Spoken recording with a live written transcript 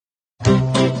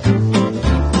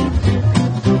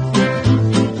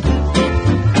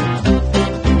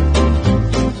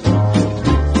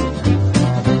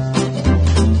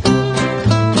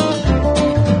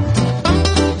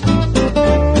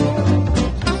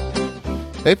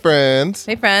Hey, friends.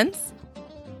 Hey, friends.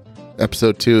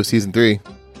 Episode 2 of Season 3.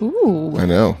 Ooh. I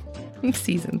know.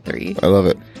 Season 3. I love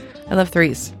it. I love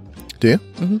threes. Do you?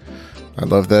 Mm-hmm. I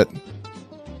love that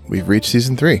we've reached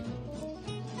Season 3.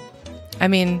 I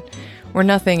mean, we're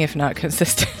nothing if not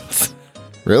consistent.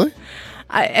 Really?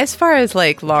 As far as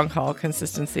like long haul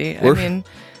consistency, I mean,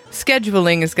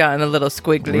 scheduling has gotten a little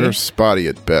squiggly. We're spotty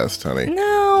at best, honey.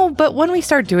 No, but when we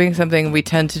start doing something, we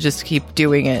tend to just keep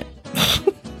doing it.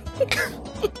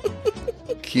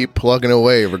 Keep plugging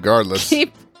away regardless.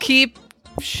 Keep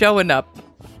showing up.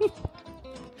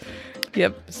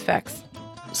 Yep, it's facts.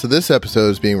 So this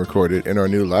episode is being recorded in our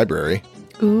new library.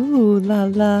 Ooh la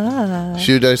la.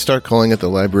 Should I start calling it the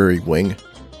library wing?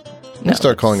 No,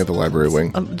 Start calling it the library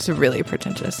wing. It's really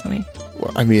pretentious.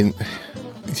 Well, I mean,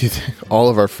 all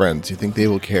of our friends, you think they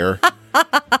will care?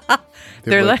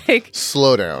 They're like,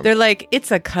 slow down. They're like,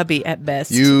 it's a cubby at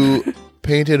best. You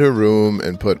painted a room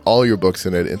and put all your books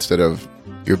in it instead of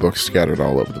your books scattered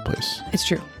all over the place. It's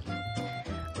true.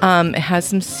 It has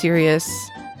some serious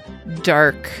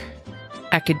dark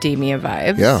academia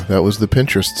vibes. Yeah, that was the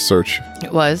Pinterest search.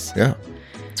 It was. Yeah,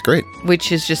 it's great.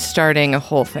 Which is just starting a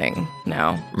whole thing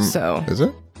now. So is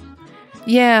it?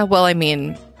 Yeah, well, I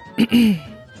mean,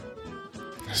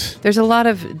 there's a lot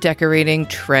of decorating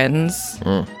trends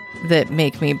that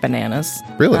make me bananas.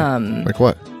 Really? Like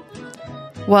what?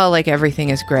 Well, like everything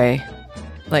is gray.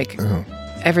 Like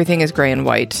everything is gray and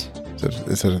white.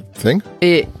 Is that a thing?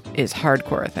 It is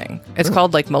hardcore a thing. It's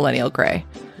called like millennial gray.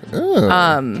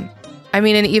 Oh. I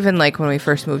mean, and even like when we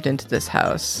first moved into this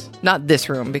house, not this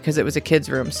room because it was a kid's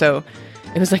room, so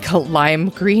it was like a lime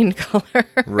green color.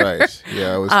 Right.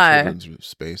 Yeah, it was children's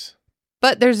space.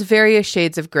 But there's various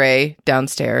shades of gray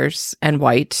downstairs and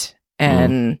white,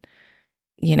 and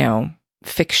you know,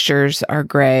 fixtures are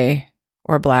gray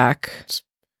or black.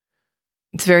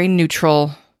 It's very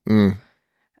neutral.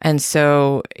 And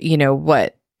so, you know,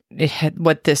 what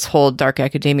this whole dark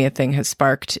academia thing has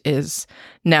sparked is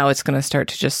now it's going to start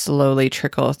to just slowly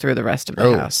trickle through the rest of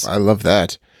the house. I love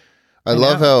that. I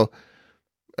love how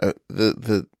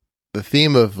the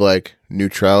theme of like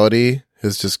neutrality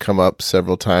has just come up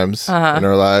several times in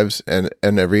our lives, and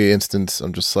every instance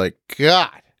I'm just like,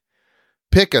 God,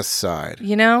 pick a side.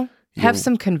 You know, have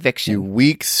some conviction. You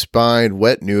weak-spined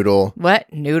wet noodle.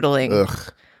 Wet noodling.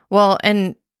 Ugh. Well,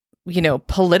 and you know,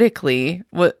 politically,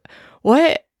 what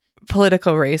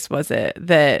political race was it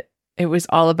that it was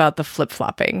all about the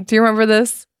flip-flopping? Do you remember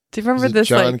this? Do you remember this?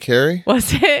 John Kerry?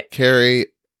 Was it Kerry?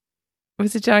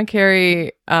 Was it John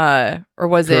Kerry? Or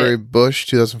was Kerry it Bush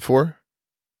 2004?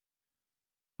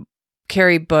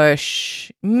 Kerry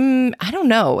Bush? I don't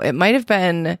know. It might have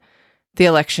been the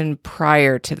election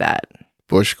prior to that.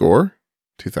 Bush Gore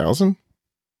 2000?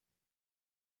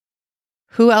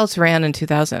 Who else ran in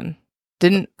 2000?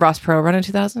 Didn't Ross Perot run in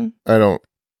 2000? I don't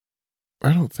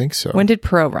think so. When did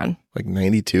Perot run? Like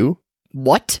 92?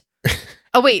 What?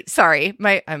 Oh wait, sorry.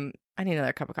 I need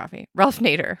another cup of coffee. Ralph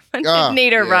Nader. When did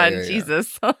Nader run? Yeah.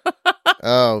 Jesus.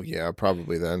 Oh yeah,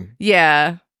 probably then.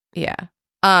 Yeah.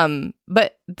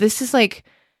 But this is like,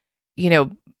 you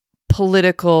know,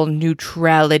 political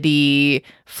neutrality,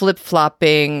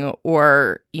 flip-flopping,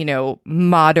 or, you know,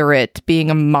 being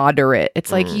a moderate.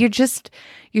 It's like you're just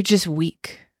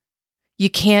weak. You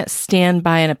can't stand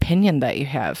by an opinion that you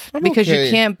have because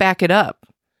you can't back it up.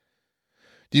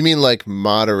 Do you mean like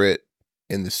moderate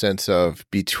in the sense of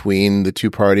between the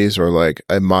two parties, or like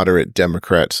a moderate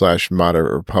Democrat /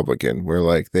 moderate Republican, where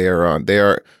like they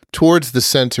are towards the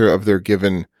center of their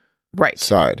given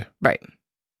side? Right.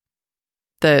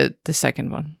 The second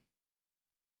one.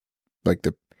 Like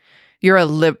you're a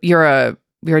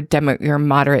moderate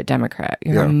Democrat.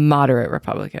 You're a moderate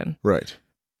Republican. Right.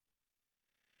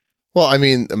 Well, I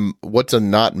mean, what's a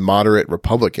not moderate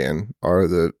Republican are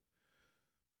the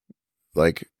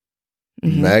like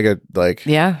MAGA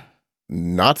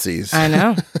Nazis. I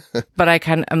know, but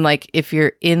I'm like, if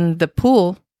you're in the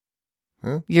pool,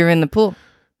 you're in the pool.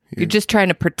 You're just trying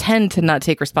to pretend to not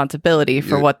take responsibility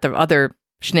for what the other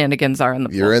shenanigans are in the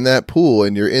pool. You're in that pool,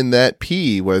 and you're in that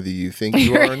pee, whether you think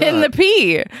you are or not. You're in the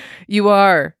pee. You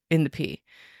are in the pee.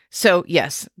 So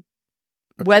yes.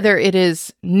 Whether it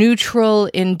is neutral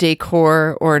in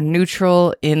decor or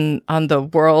neutral on the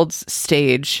world's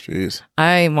stage, jeez,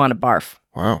 I want to barf.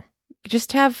 Wow.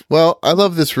 Just have... Well, I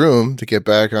love this room, to get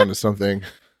back onto something.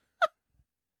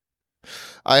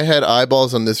 I had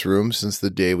eyeballs on this room since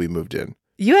the day we moved in.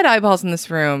 You had eyeballs in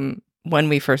this room when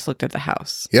we first looked at the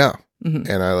house. Yeah.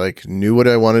 And I like knew what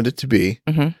I wanted it to be.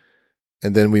 And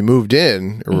then we moved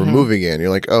in, or we're moving in.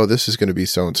 You're like, oh, this is going to be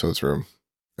so-and-so's room.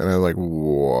 And I'm like,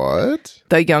 what?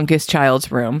 The youngest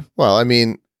child's room. Well, I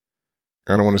mean,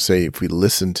 I don't want to say if we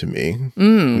listened to me, we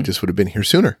Mm. just would have been here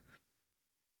sooner.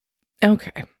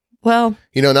 Okay. Well,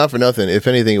 Not for nothing. If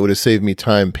anything, it would have saved me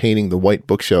time painting the white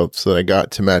bookshelves that I got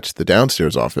to match the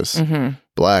downstairs office, mhm.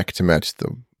 black to match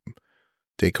the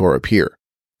decor up here.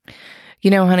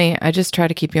 Honey, I just try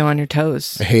to keep you on your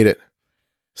toes. I hate it.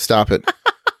 Stop it.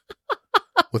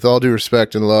 With all due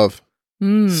respect and love,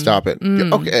 stop it.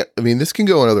 Mm. Okay, I mean, this can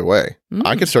go another way. Mm.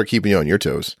 I can start keeping you on your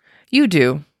toes. You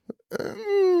do.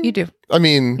 Mm, You do. I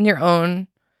mean, In your own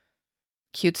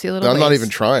cutesy little I'm not ways. even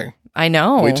trying. I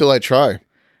know. Wait till I try.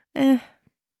 Eh,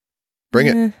 Bring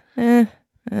it. eh.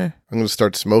 I'm going to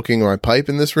start smoking my pipe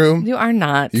in this room. You are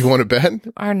not. You want to bet?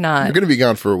 You are not. You're going to be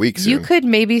gone for a week soon. You could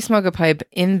maybe smoke a pipe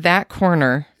in that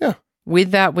corner. Yeah.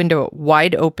 With that window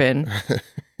wide open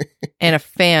and a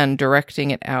fan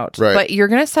directing it out. Right. But you're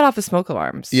going to set off the smoke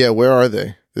alarms. Yeah, where are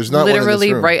they? There's not literally one in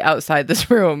this room. right outside this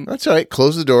room. That's all right.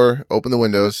 Close the door, open the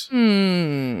windows.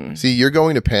 See, you're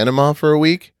going to Panama for a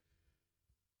week.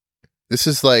 This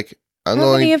is like I'm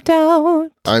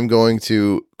going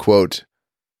to quote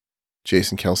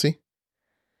Jason Kelsey.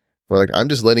 We're like, I'm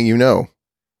just letting you know.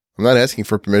 I'm not asking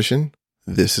for permission.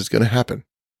 This is going to happen.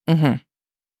 Mm-hmm.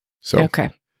 So Okay.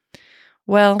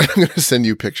 Well, I'm going to send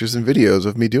you pictures and videos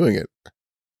of me doing it.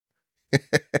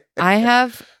 I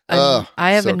have Oh,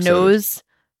 I have so a excited. nose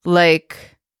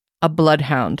like a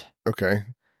bloodhound. Okay.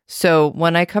 So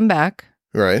when I come back,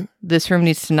 Right. this room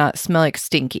needs to not smell like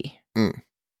stinky. Mm.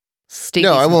 Stinky.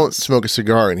 No, I won't smells. smoke a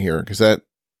cigar in here because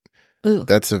Ooh.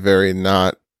 that's a very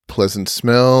not pleasant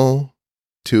smell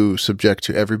to subject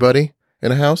to everybody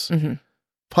in a house. Mhm.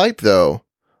 Pipe though,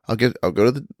 I'll go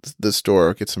to the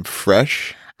store, get some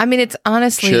fresh I mean, it's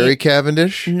honestly cherry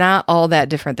Cavendish. not all that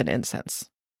different than incense.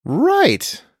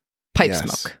 Right. Pipe Yes.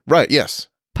 smoke. Right. Yes.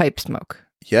 Pipe smoke.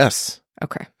 Yes.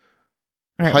 Okay.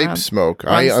 All right, Pipe Rob. smoke.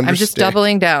 Well, I understand. I'm just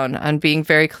doubling down on being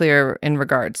very clear in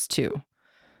regards to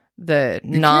the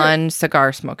can't-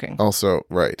 non-cigar smoking. Also,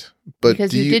 right. But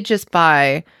because do you did just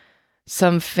buy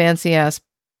some fancy ass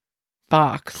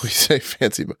box. Please say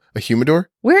fancy. A humidor?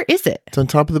 Where is it? It's on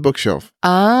top of the bookshelf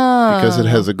Oh. because it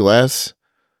has a glass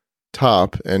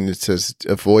top and it says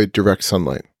avoid direct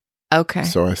sunlight. Okay.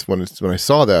 So when I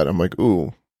saw that, I'm like,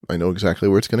 ooh, I know exactly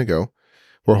where it's going to go.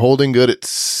 We're holding good at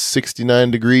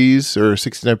 69 degrees or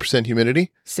 69%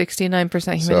 humidity.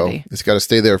 69% humidity. So it's got to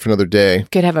stay there for another day.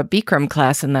 Could have a Bikram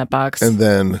class in that box. And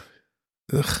then,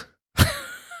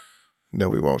 no,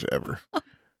 we won't ever.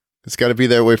 It's got to be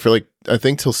that way for I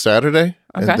think till Saturday.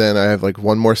 Okay. And then I have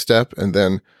one more step. And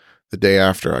then the day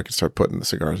after, I can start putting the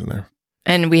cigars in there.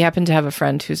 And we happen to have a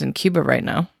friend who's in Cuba right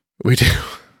now. We do.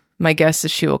 My guess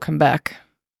is she will come back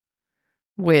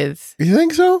with You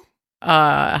think so?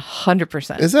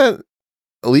 100%. Is that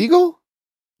illegal?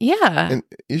 Yeah. And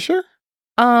you sure?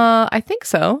 I think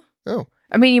so. Oh.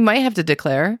 I mean, you might have to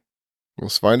declare.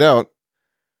 Let's find out.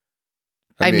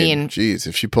 I mean- geez,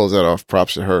 if she pulls that off,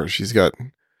 props to her. She's got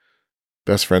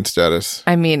best friend status.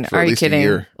 I mean, For at are you least a kidding?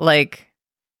 year. Like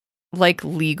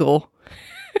legal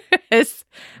has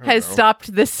I don't know.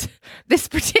 stopped this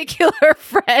particular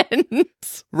friend.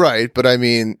 Right, but I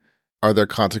mean, are there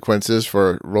consequences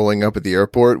for rolling up at the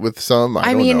airport with some?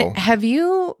 I don't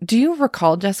know. Do you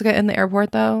recall Jessica in the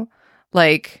airport though?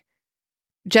 Like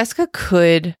Jessica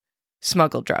could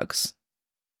smuggle drugs.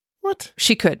 What?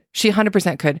 She could. She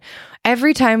 100% could.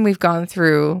 Every time we've gone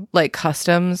through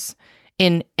customs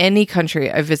in any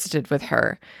country I visited with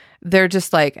her, they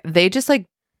just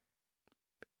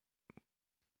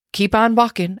keep on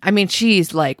walking. I mean,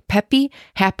 she's peppy,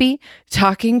 happy,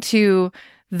 talking to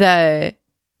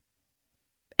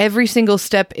every single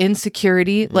step in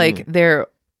security, like they're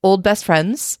old best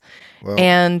friends. Well,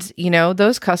 And,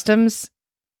 those customs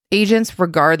agents,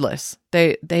 regardless,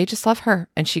 they just love her.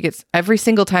 And she gets, every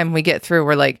single time we get through,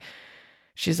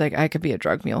 she's like, I could be a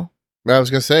drug mule. I was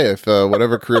going to say, if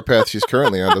whatever career path she's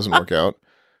currently on doesn't work out,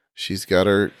 she's got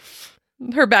her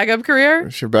Backup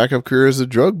career? backup career as a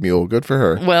drug mule. Good for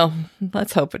her. Well,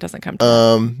 let's hope it doesn't come to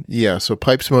that. Yeah, so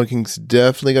pipe smoking's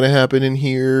definitely going to happen in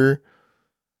here.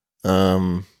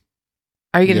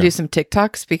 Are you going to yeah. do some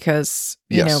TikToks? Because,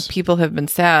 Yes. people have been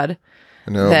sad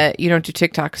I know. that you don't do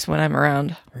TikToks when I'm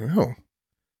around. I know.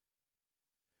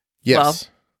 Yes.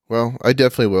 Well, I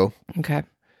definitely will. Okay.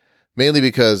 Mainly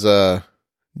because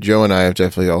Joe and I have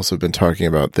definitely also been talking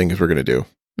about things we're going to do.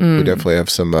 We Mm, definitely have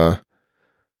some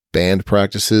band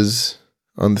practices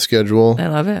on the schedule. I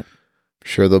love it.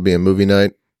 Sure, there'll be a movie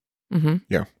night. Mm-hmm.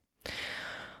 Yeah.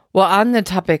 Well, on the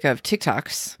topic of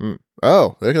TikToks,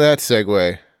 Oh, look at that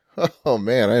segue. Oh,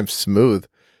 man, I am smooth.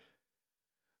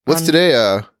 What's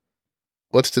today?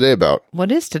 What's today about?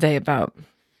 what is today about?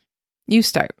 You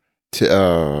start.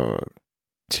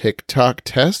 TikTok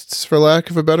tests, for lack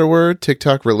of a better word,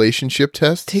 TikTok relationship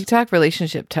tests. TikTok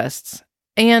relationship tests.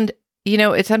 And,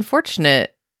 it's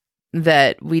unfortunate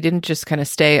that we didn't just kind of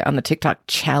stay on the TikTok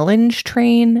challenge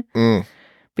train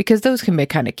because those can be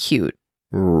kind of cute.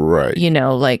 Right.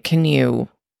 Like, what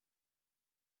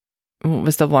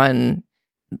was the one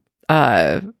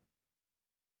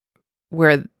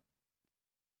where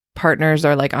partners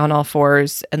are like on all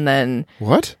fours and then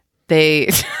what? They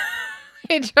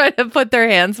try to put their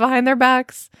hands behind their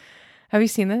backs. Have you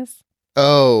seen this?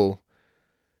 Oh,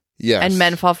 yes. And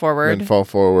men fall forward.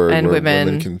 And where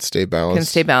women can stay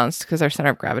balanced. Because our center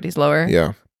of gravity is lower.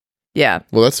 Yeah. Yeah.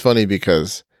 Well, that's funny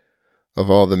because of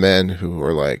all the men who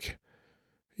are like,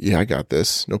 yeah, I got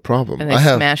this. No problem. And they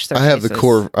smash their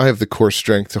faces. I have the core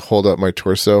strength to hold up my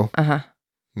torso. Uh-huh.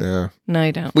 Yeah. No,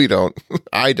 you don't. We don't.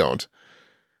 I don't.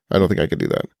 I don't think I could do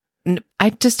that. I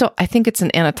just don't. I think it's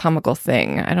an anatomical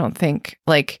thing. I don't think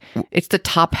it's the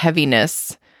top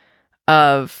heaviness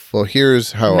of. Well,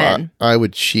 here's how men. I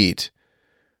would cheat.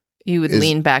 You would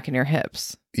lean back in your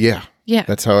hips. Yeah. Yeah.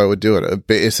 That's how I would do it.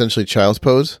 Essentially child's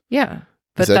pose. Yeah.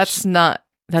 But that's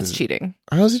cheating.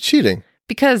 How is it cheating?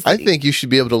 Because I think you should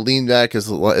be able to lean back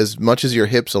as much as your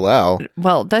hips allow.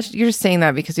 Well, you're just saying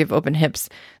that because you have open hips.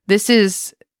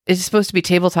 It's supposed to be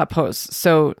tabletop pose.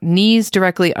 So knees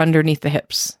directly underneath the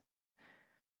hips.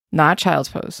 Not child's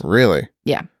pose. Really?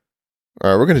 Yeah.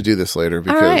 All right, we're going to do this later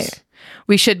because... All right.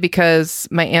 We should, because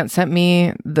my aunt sent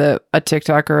me a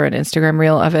TikTok or an Instagram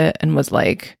reel of it and was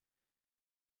like,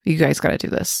 you guys got to do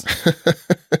this.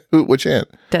 Which aunt?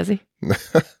 Desi.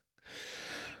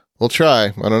 We'll try.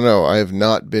 I don't know. I have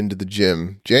not been to the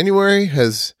gym. January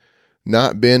has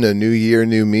not been a new year,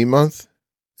 new me month.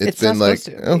 It's been like,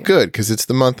 good, because it's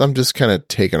the month I'm just kind of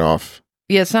taking off.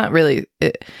 Yeah, it's not really,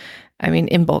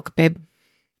 in bulk, babe.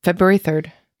 February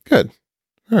 3rd. Good.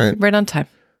 All right. Right on time.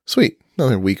 Sweet.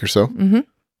 Another week or so. Mm-hmm.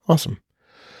 Awesome.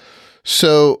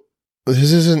 So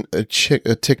this isn't a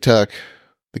TikTok,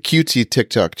 the cutesy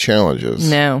TikTok challenges.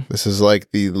 No. This is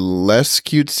like the less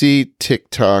cutesy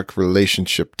TikTok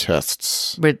relationship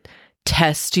tests.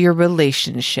 Test your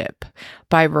relationship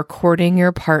by recording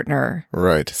your partner.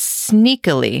 Right.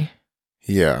 Sneakily.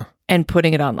 Yeah. And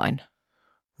putting it online.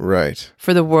 Right.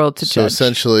 For the world to judge. So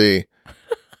essentially,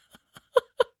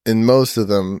 in most of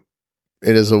them,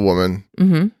 it is a woman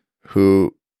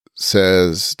who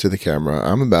says to the camera,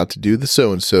 I'm about to do the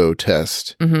so-and-so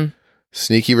test. Mm-hmm.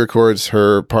 Sneaky records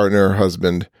her partner,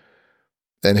 husband,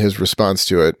 and his response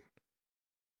to it.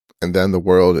 And then the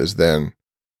world is then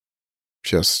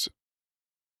just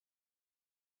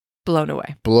blown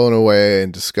away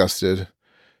and disgusted.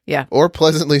 Yeah. Or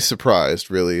pleasantly surprised,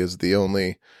 really, is the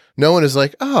only... No one is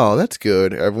like, oh, that's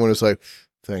good. Everyone is like,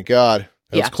 thank God.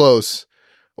 That was close.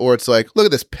 Or it's like, look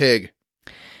at this pig.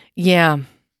 Yeah.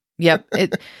 Yep.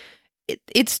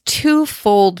 It's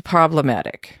twofold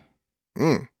problematic.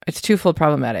 It's twofold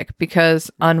problematic because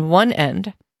on one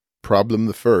end...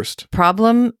 Problem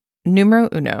numero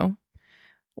uno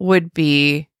would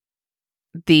be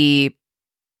the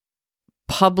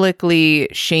publicly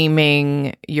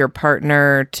shaming your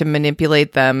partner to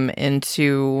manipulate them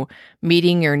into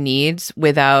meeting your needs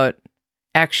without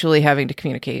actually having to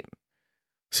communicate.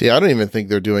 See, I don't even think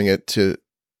they're doing it to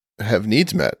have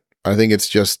needs met. I think it's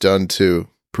just done to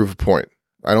prove a point.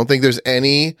 I don't think there's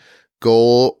any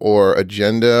goal or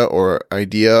agenda or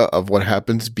idea of what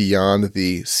happens beyond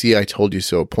the "see, I told you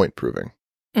so" point proving.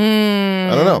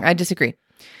 I don't know. I disagree.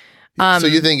 So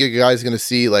you think a guy's going to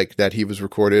see like that he was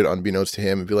recorded unbeknownst to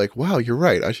him and be like, "Wow, you're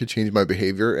right. I should change my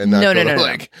behavior," and not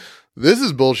no. This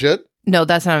is bullshit. No,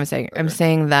 that's not what I'm saying. Okay. I'm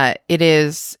saying that it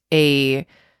is a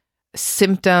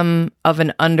symptom of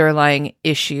an underlying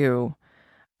issue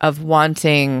of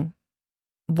wanting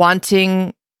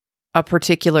a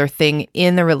particular thing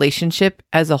in the relationship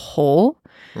as a whole.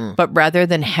 But rather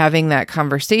than having that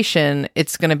conversation,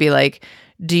 it's going to be like,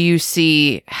 do you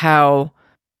see how,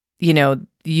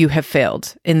 you have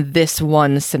failed in this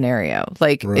one scenario?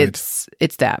 Like, right.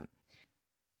 It's that.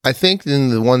 I think in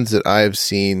the ones that I've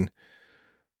seen,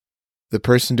 the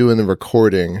person doing the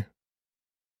recording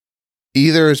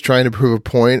either is trying to prove a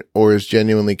point or is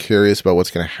genuinely curious about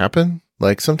what's going to happen.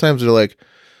 Like, sometimes they're like,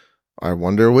 I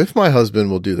wonder if my husband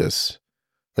will do this.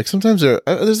 Like, sometimes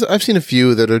I've seen a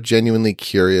few that are genuinely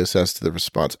curious as to the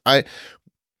response.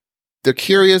 They're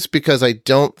curious because I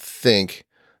don't think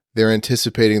they're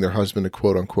anticipating their husband to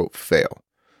quote unquote fail.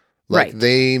 Like, right.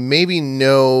 They maybe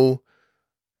know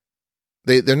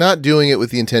they're not doing it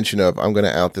with the intention of, I'm going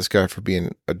to out this guy for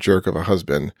being a jerk of a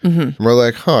husband. Mm-hmm. And we're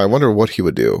like, I wonder what he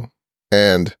would do.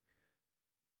 And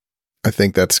I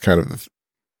think that's kind of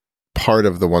part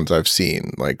of the ones I've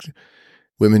seen. Like,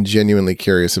 women genuinely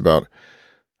curious about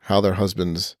how their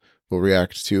husbands will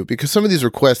react to, because some of these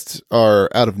requests are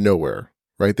out of nowhere,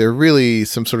 right? They're really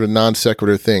some sort of non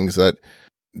sequitur things that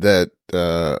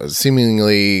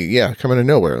seemingly, come out of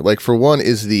nowhere. Like, for one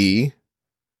is the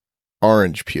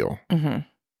orange peel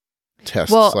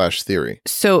test / theory.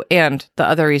 So, and the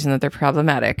other reason that they're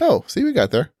problematic. Oh, see, we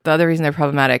got there. The other reason they're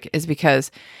problematic is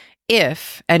because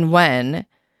if and when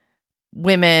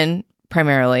women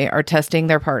primarily are testing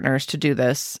their partners to do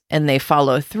this and they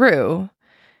follow through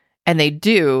and they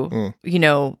do,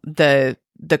 the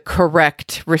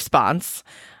correct response,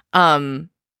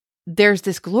 there's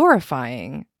this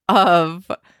glorifying of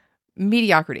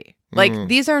mediocrity. Like,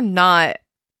 these aren't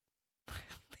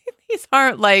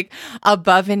like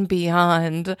above and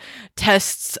beyond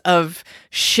tests of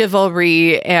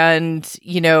chivalry and,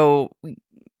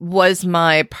 was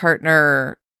my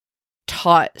partner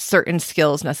taught certain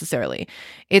skills necessarily.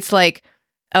 It's like,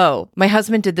 oh, my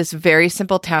husband did this very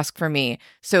simple task for me,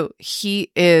 so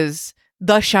he is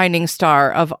the shining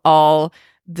star of all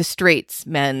the straight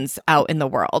men's out in the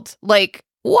world. Like,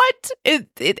 what?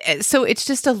 So it's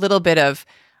just a little bit of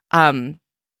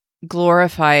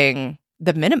glorifying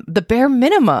the bare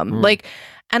minimum. Like,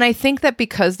 and I think that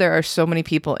because there are so many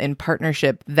people in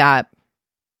partnership that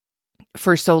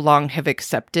for so long have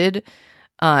accepted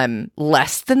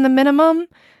less than the minimum,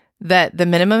 that the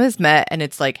minimum is met and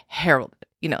it's like heralded,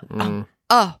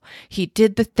 oh, he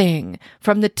did the thing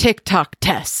from the TikTok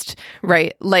test,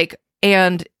 right? Like,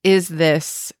 and is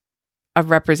this a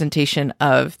representation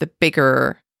of the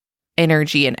bigger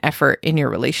energy and effort in your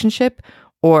relationship,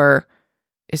 or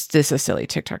is this a silly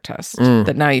TikTok test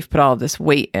that now you've put all of this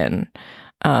weight in?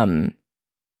 Yeah.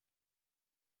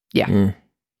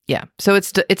 So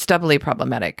it's doubly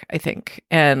problematic, I think.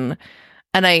 And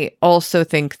I also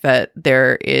think that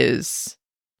there is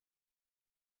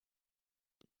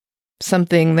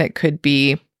something that could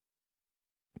be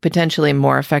potentially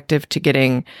more effective to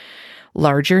getting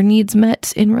larger needs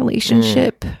met in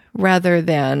relationship rather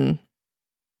than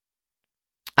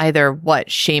either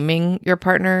shaming your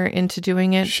partner into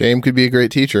doing it. Shame could be a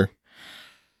great teacher.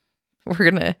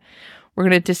 We're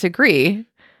gonna disagree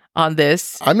on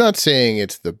this. I'm not saying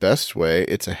it's the best way.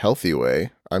 It's a healthy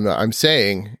way. I'm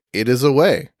saying it is a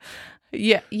way.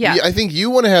 Yeah. I think you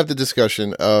want to have the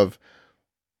discussion of,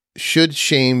 should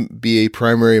shame be a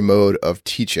primary mode of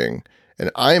teaching? And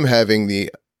I'm having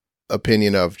the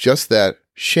opinion of just that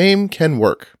shame can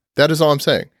work. That is all I'm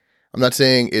saying. I'm not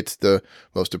saying it's the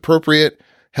most appropriate,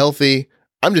 healthy.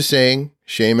 I'm just saying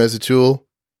shame as a tool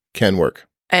can work.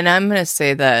 And I'm going to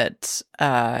say that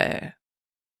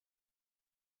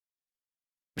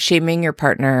shaming your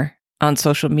partner on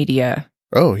social media.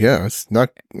 Oh yeah, it's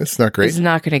not great. It's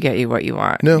not going to get you what you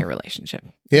want in your relationship.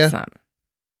 Yeah. It's not.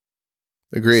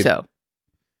 Agreed.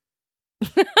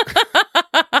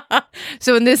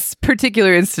 So in this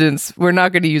particular instance, we're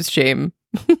not going to use shame.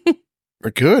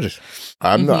 Good.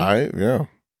 I'm not. Yeah.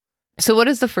 So what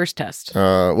is the first test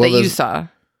that you saw?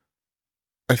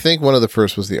 I think one of the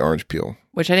first was the orange peel,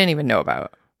 which I didn't even know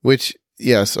about. Which,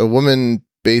 yes, a woman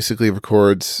basically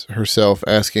records herself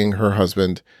asking her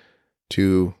husband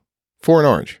for an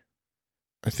orange.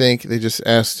 I think they just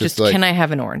asked, just like, can I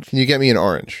have an orange? Can you get me an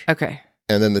orange? Okay.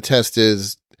 And then the test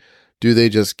is, do they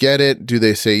just get it? Do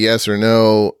they say yes or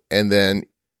no? And then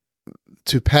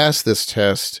to pass this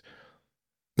test,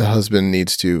 the husband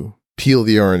needs to peel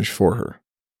the orange for her.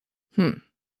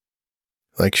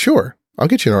 Like, sure, I'll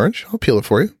get you an orange. I'll peel it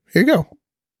for you. Here you go.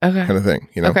 Okay. Kind of thing,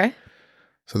 Okay.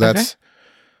 So that's,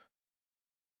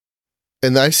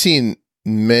 and I've seen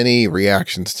many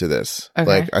reactions to this. Okay.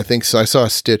 Like, I think so. I saw a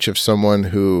stitch of someone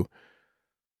who,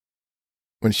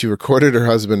 when she recorded her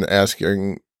husband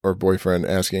asking, or boyfriend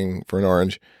asking for an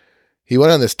orange, he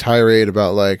went on this tirade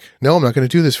about, like, no, I'm not going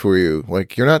to do this for you.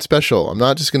 Like, you're not special. I'm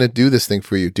not just going to do this thing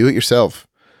for you. Do it yourself,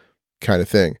 kind of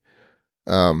thing.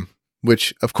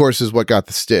 Which of course is what got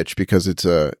the stitch, because it's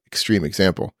a extreme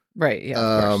example. Right.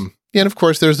 Yeah. And of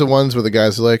course there's the ones where the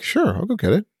guys are like, sure, I'll go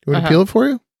get it. You want to peel it for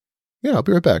you? Yeah, I'll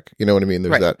be right back. You know what I mean?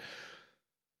 There's that.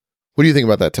 What do you think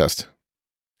about that test?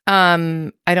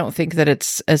 I don't think that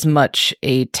it's as much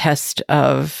a test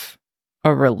of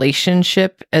a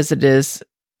relationship as it is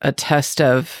a test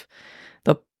of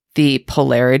the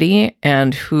polarity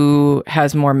and who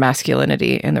has more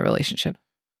masculinity in the relationship.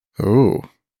 Oh,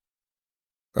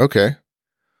 okay.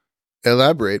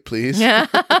 Elaborate, please. Yeah.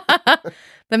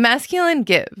 The masculine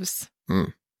gives.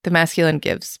 The masculine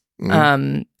gives.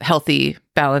 Healthy,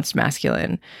 balanced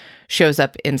masculine shows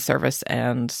up in service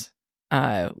and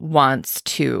wants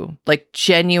to,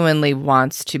 genuinely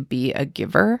wants to be a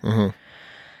giver.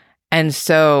 And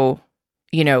so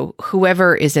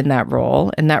whoever is in that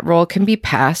role, and that role can be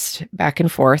passed back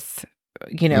and forth,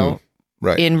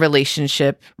 Right. in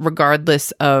relationship,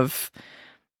 regardless of,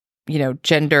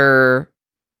 gender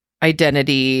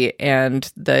identity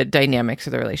and the dynamics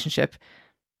of the relationship.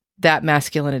 That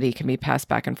masculinity can be passed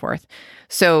back and forth.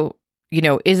 So,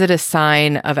 is it a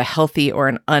sign of a healthy or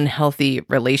an unhealthy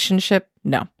relationship?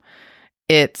 No.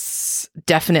 It's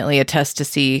definitely a test to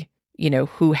see,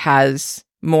 who has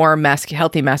more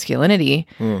healthy masculinity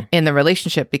in the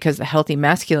relationship, because the healthy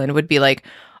masculine would be like,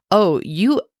 oh,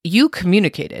 you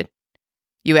communicated.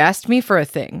 You asked me for a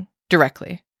thing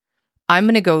directly. I'm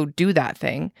going to go do that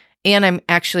thing, and I'm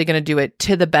actually going to do it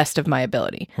to the best of my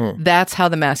ability. That's how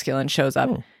the masculine shows up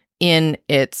in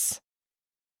its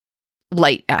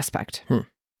light aspect,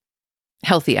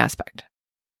 healthy aspect.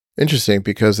 Interesting,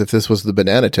 because if this was the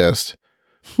banana test,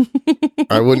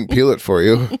 I wouldn't peel it for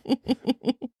you.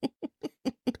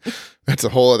 That's a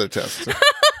whole other test.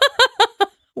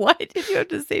 Why did you have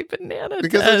to say banana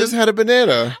Because test? I just had a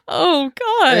banana. Oh,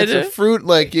 God. And it's a fruit,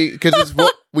 because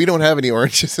we don't have any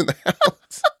oranges in the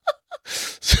house.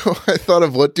 So I thought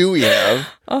of, what do we have?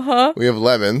 Uh-huh. We have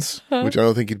lemons, which I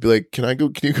don't think you'd be like, can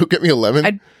you go get me a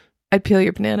lemon? I'd peel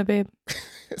your banana, babe.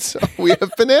 So we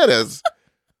have bananas.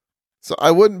 So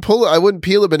I wouldn't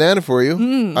peel a banana for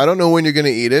you. I don't know when you're going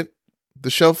to eat it. The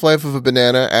shelf life of a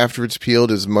banana after it's peeled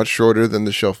is much shorter than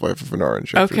the shelf life of an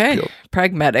orange. Okay.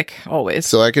 Pragmatic, always.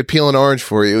 So I could peel an orange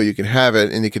for you. You can have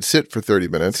it, and you could sit for 30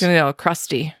 minutes. It's going to get all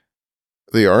crusty.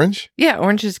 The orange? Yeah,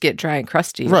 oranges get dry and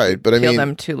crusty. Right, but peel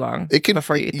them too long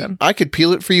before you eat them. I could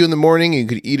peel it for you in the morning, and you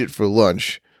could eat it for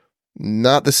lunch.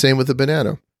 Not the same with a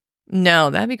banana.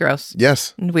 No, that'd be gross.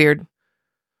 Yes. And weird. I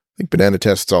think banana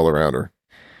tests all around her.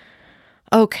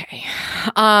 Okay.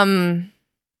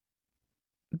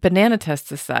 Banana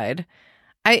tests aside,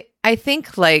 I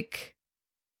think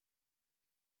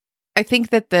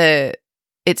that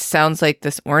it sounds like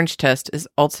this orange test is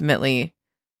ultimately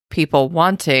people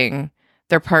wanting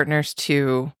their partners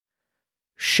to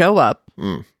show up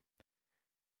in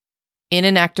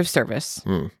an act of service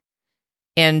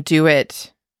and do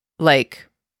it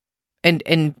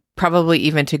and probably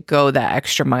even to go that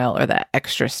extra mile or that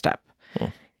extra step,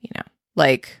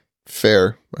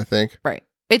 fair, I think. Right.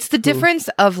 It's the difference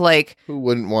of who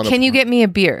wouldn't want to? Can you get me a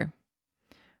beer?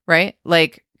 Right?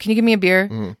 Can you give me a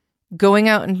beer? Going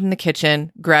out in the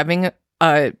kitchen, grabbing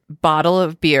a bottle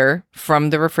of beer from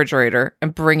the refrigerator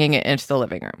and bringing it into the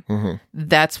living room.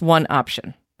 That's one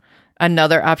option.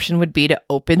 Another option would be to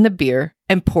open the beer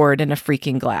and pour it in a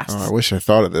freaking glass. Oh, I wish I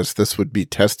thought of this. This would be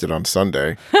tested on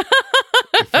Sunday.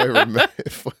 If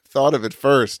I thought of it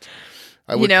first,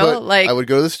 I would I would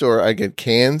go to the store. I'd get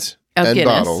cans and Guinness.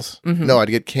 bottles. No, I'd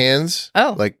get cans.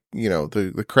 Oh.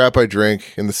 The crap I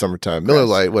drink in the summertime. Miller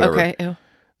Lite, whatever. Okay. Ew.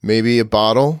 Maybe a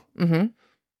bottle. And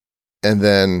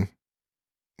then,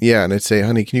 and I'd say,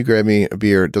 honey, can you grab me a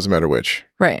beer? It doesn't matter which.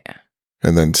 Right.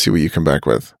 And then see what you come back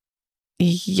with.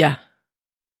 Yeah.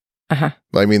 Uh-huh.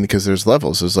 I mean, because there's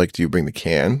levels. There's do you bring the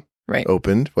can? Right.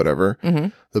 Opened, whatever.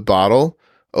 The bottle,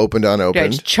 opened, unopened. Did I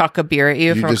just chuck a beer at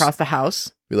you from across the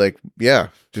house? Be like, yeah,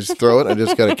 just throw it. I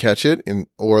just got to catch it.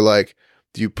 Or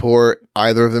do you pour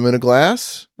either of them in a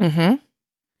glass?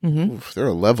 Oof, there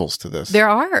are levels to this. There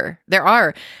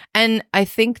are. And I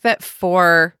think that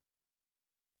for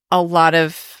a lot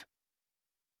of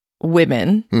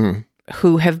women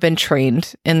who have been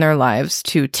trained in their lives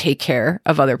to take care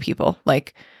of other people,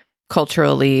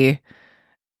 culturally,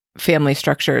 family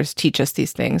structures teach us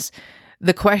these things.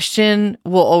 The question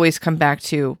will always come back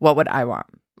to, what would I want?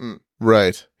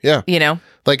 Right. Yeah.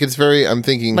 It's very, I'm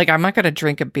thinking. I'm not going to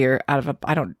drink a beer out of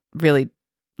I don't really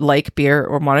like beer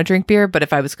or want to drink beer, but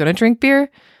if I was going to drink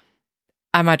beer,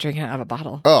 I'm not drinking it out of a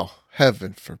bottle. Oh,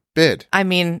 heaven forbid. I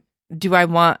mean, if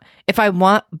I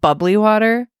want bubbly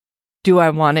water, do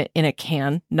I want it in a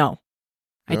can? No,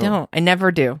 I don't. I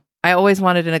never do. I always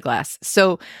want it in a glass.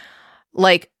 So,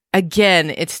 again,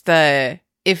 it's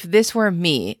if this were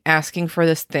me asking for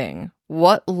this thing,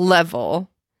 what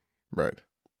level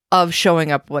of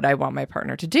showing up would I want my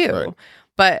partner to do? Right.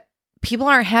 But people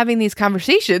aren't having these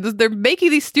conversations. They're making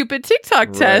these stupid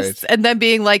TikTok tests and then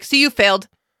being like, see, you failed.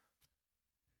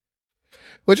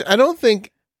 Which I don't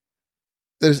think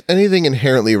there's anything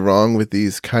inherently wrong with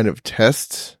these kind of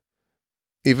tests.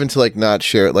 Even to not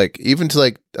share it. Even to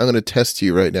I'm going to test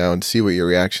you right now and see what your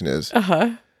reaction is.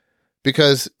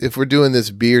 Because if we're doing this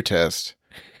beer test.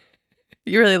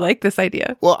 You really like this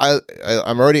idea. Well,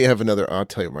 I'm already have another, I'll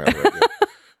tell you my other idea.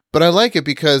 But I like it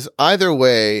because either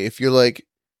way, if you're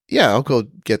yeah, I'll go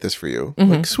get this for you.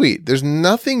 Sweet. There's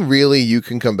nothing really you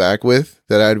can come back with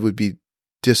that I would be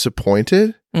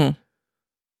disappointed.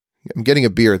 I'm getting a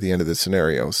beer at the end of this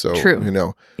scenario. So, True. you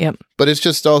know. Yep. But it's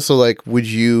just also like, would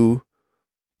you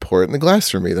pour it in the glass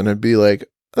for me? Then I'd be like,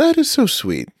 that is so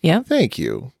sweet. Yeah. Thank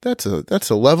you. That's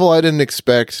a level I didn't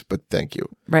expect, but thank you.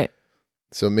 Right.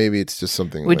 So maybe it's just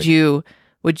something Would you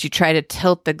try to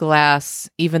tilt the glass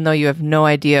even though you have no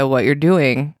idea what you're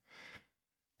doing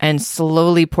and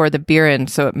slowly pour the beer in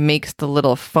so it makes the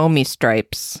little foamy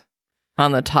stripes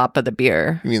on the top of the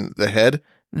beer? You mean the head?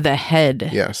 The head.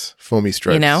 Yes. Foamy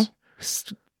stripes. You know?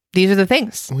 These are the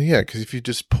things. Well, yeah, because if you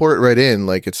just pour it right in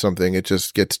like it's something, it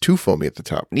just gets too foamy at the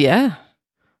top. Yeah.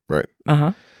 Right.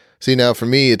 Uh-huh. See, now for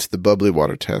me, it's the bubbly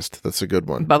water test. That's a good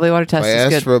one. Bubbly water test If I is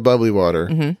asked good. for a bubbly water,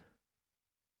 Mm-hmm.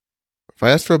 if I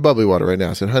asked for a bubbly water right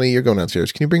now, I said, honey, you're going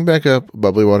downstairs. Can you bring back up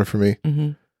bubbly water for me?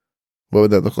 Mm-hmm. What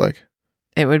would that look like?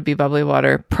 It would be bubbly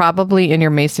water, probably in your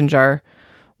mason jar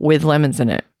with lemons in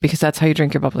it, because that's how you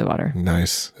drink your bubbly water.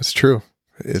 Nice. That's true.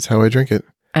 It's how I drink it.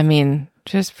 I mean,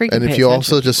 just freaking. And if you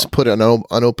also just put an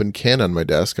unopened can on my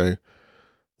desk, I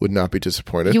would not be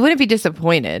disappointed. You wouldn't be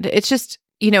disappointed. It's just,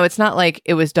 it's not like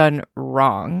it was done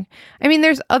wrong. I mean,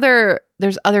 there's other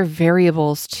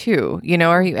variables too.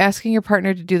 Are you asking your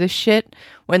partner to do this shit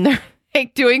when they're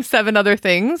like doing 7 other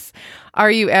things?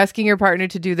 Are you asking your partner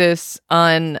to do this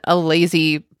on a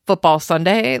lazy football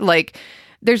Sunday? Like,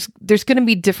 there's going to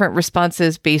be different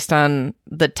responses based on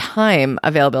the time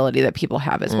availability that people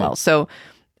have as well. So,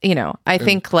 I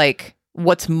think like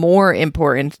what's more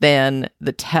important than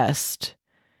the test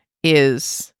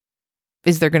is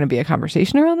there going to be a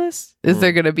conversation around this? Is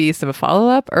there going to be some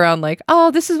follow-up around like, oh,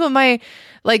 this is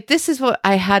what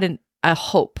I had a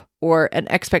hope or an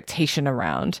expectation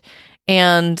around.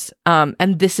 And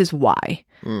this is why,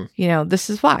 this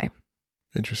is why.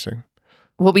 Interesting.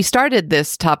 Well, we started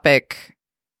this topic,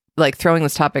 like throwing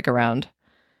this topic around,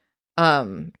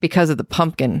 because of the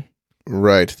pumpkin.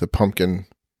 Right. The pumpkin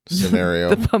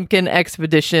scenario. The pumpkin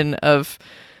expedition of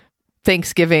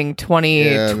Thanksgiving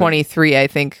 2023, I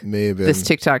think Maybe this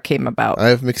TikTok came about. I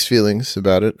have mixed feelings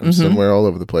about it. I'm somewhere all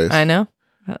over the place. I know.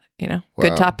 Good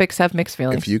Wow. topics have mixed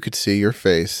feelings. If you could see your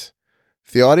face,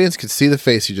 if the audience could see the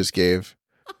face you just gave,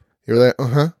 you're like,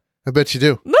 I bet you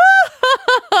do.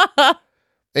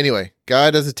 Anyway,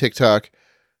 guy does a TikTok,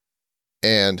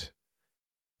 and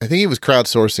I think he was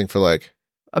crowdsourcing for like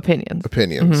Opinions.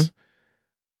 opinions.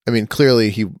 I mean,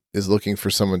 clearly he is looking for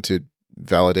someone to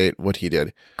validate what he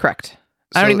did. Correct.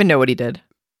 I don't even know what he did.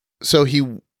 So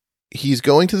he's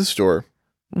going to the store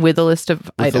With a list of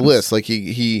with items. a list. Like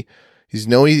he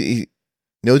knows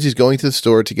he's going to the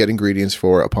store to get ingredients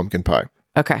for a pumpkin pie.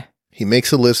 Okay. He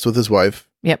makes a list with his wife.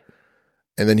 Yep.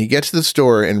 And then he gets to the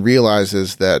store and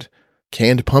realizes that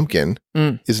canned pumpkin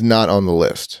is not on the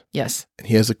list. Yes. And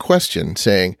he has a question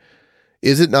saying,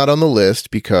 is it not on the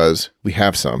list because we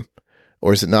have some?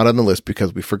 Or is it not on the list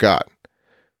because we forgot?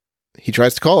 He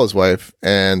tries to call his wife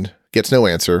and gets no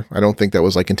answer. I don't think that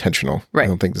was like intentional. Right. I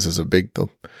don't think this is a big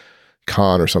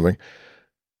con or something.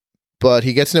 But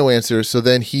he gets no answer. So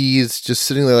then he's just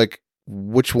sitting there like,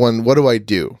 which one? What do I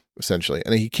do? Essentially.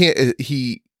 And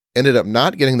he ended up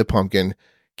not getting the pumpkin,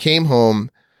 came home,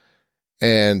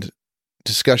 and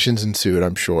discussions ensued,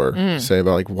 I'm sure. Say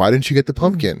about like, why didn't you get the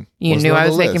pumpkin? You Wasn't knew on I the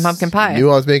was making list. pumpkin pie.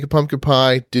 Knew I was making pumpkin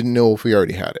pie. Didn't know if we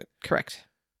already had it. Correct.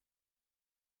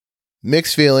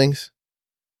 Mixed feelings,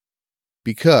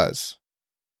 because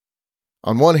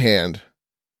on one hand,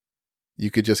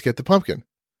 you could just get the pumpkin.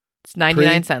 It's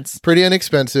 99 cents. Pretty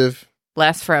inexpensive.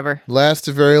 Lasts forever. Lasts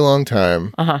a very long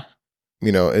time. Uh-huh.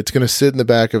 It's going to sit in the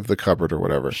back of the cupboard or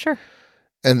whatever. Sure.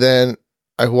 And then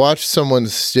I watched someone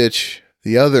stitch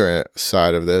the other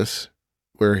side of this,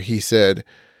 where he said,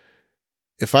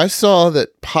 if I saw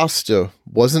that pasta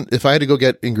if I had to go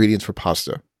get ingredients for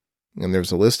pasta, and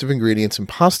there's a list of ingredients and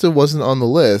pasta wasn't on the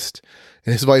list,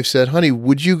 and his wife said, honey,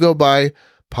 would you go buy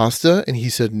pasta? And he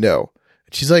said, no.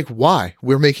 And she's like, why?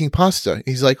 We're making pasta. And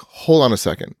he's like, hold on a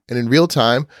second. And in real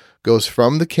time, goes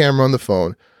from the camera on the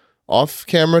phone, off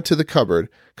camera to the cupboard,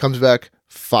 comes back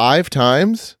 5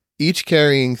 times, each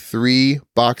carrying 3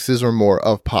 boxes or more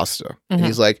of pasta. And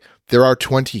he's like, there are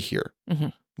 20 here.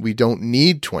 We don't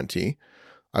need 20.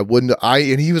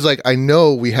 And he was like, I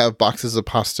know we have boxes of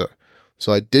pasta.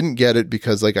 So I didn't get it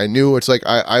because like I knew it's like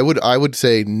I would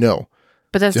say no.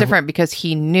 But that's different because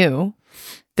he knew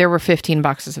there were 15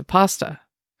 boxes of pasta.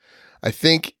 I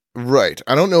think right.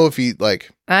 I don't know if he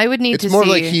like I would need to see. It's more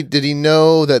like did he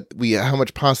know that how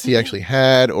much pasta he actually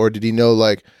had, or did he know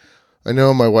like I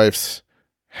know my wife's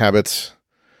habits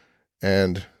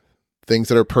and things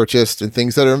that are purchased and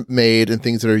things that are made and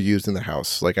things that are used in the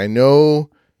house. Like I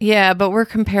know. Yeah, but we're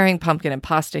comparing pumpkin and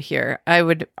pasta here. I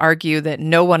would argue that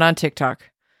no one on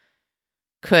TikTok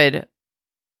could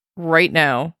right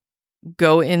now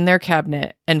go in their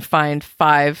cabinet and find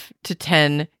 5 to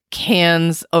 10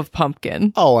 cans of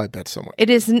pumpkin. Oh, I bet someone. It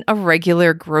isn't a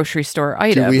regular grocery store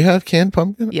item. Do we have canned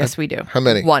pumpkin? Yes, we do. How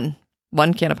many? One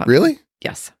can of pumpkin. Really?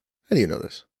 Yes. How do you know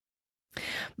this?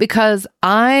 Because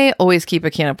I always keep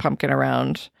a can of pumpkin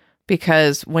around,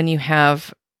 because when you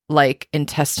have like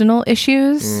intestinal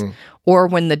issues or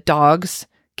when the dogs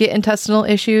get intestinal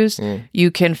issues,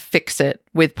 you can fix it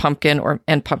with pumpkin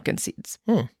and pumpkin seeds.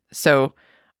 So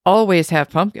always have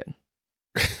pumpkin.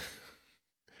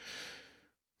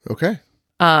 Okay.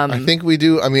 I think we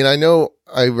do. I mean, I know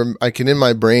I can in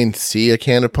my brain see a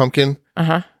can of pumpkin.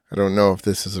 Uh-huh. I don't know if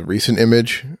this is a recent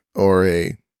image or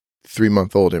a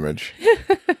 3-month-old image.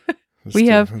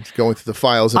 It's going through the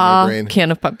files of my brain.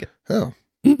 Can of pumpkin. Oh.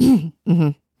 Mm-hmm.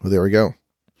 Well, there we go.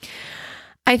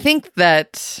 I think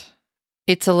that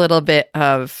it's a little bit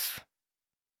of,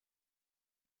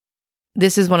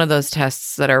 this is one of those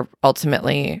tests that are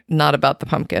ultimately not about the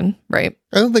pumpkin, right?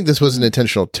 I don't think this was an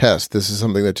intentional test. This is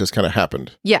something that just kind of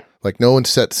happened. Yeah. Like no one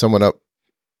set someone up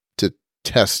to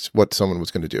test what someone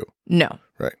was going to do. No.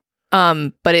 Right.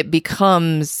 But it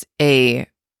becomes a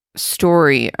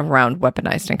story around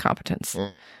weaponized incompetence.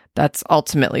 That's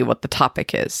ultimately what the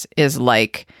topic is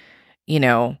like,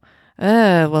 well,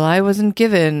 I wasn't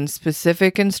given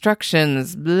specific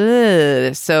instructions,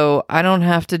 blah, so I don't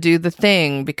have to do the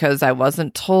thing because I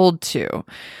wasn't told to,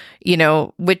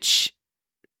 which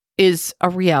is a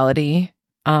reality.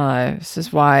 This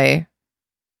is why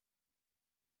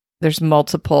there's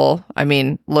multiple,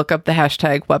 look up the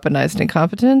hashtag weaponized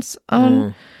incompetence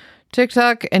on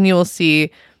TikTok and you will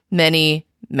see many,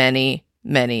 many,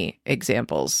 many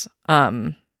examples.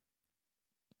 And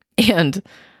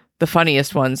the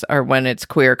funniest ones are when it's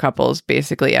queer couples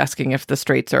basically asking if the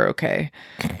straights are okay.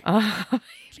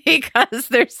 Because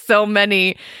there's so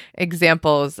many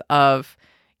examples of,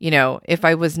 if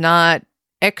I was not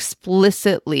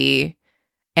explicitly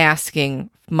asking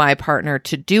my partner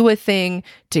to do a thing,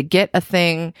 to get a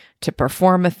thing, to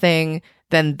perform a thing,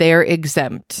 then they're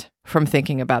exempt from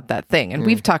thinking about that thing. And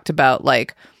we've talked about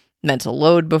like mental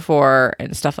load before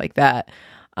and stuff like that.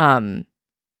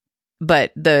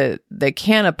 But the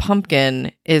can of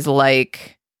pumpkin is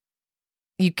like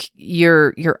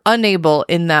you're unable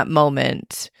in that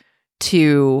moment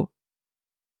to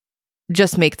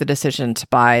just make the decision to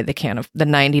buy the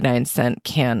 99-cent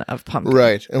can of pumpkin.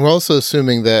 Right. And we're also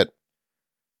assuming that,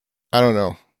 I don't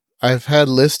know, I've had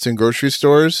lists in grocery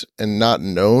stores and not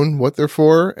known what they're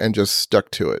for and just stuck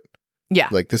to it. Yeah.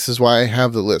 Like, this is why I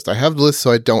have the list. I have the list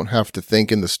so I don't have to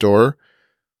think in the store.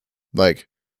 Like,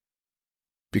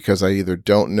 because I either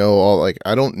don't know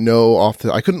I don't know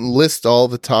I couldn't list all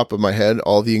the top of my head,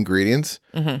 all the ingredients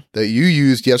that you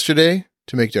used yesterday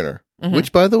to make dinner.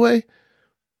 Which, by the way,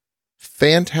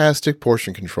 fantastic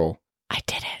portion control. I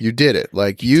did it. You did it.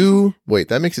 Like wait,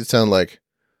 that makes it sound like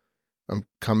I'm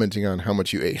commenting on how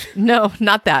much you ate. No,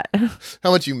 not that.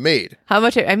 How much you made. How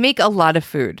much I make a lot of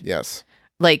food. Yes.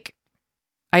 Like,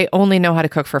 I only know how to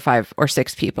cook for 5 or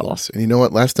 6 people. Yes. And you know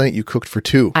what? Last night you cooked for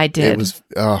 2. I did. It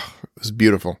was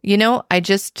beautiful. I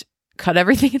just cut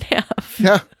everything in half.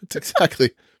 Yeah,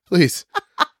 exactly. Please.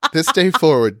 This day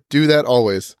forward, do that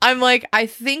always. I'm like, I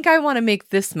think I want to make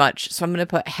this much, so I'm going to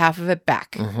put half of it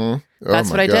back. That's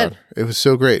what I did. It was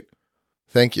so great.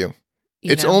 Thank you.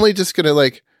 It's only just going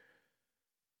to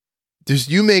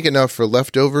you make enough for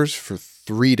leftovers for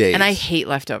 3 days. And I hate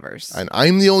leftovers. And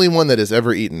I'm the only one that has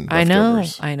ever eaten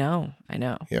leftovers. I know.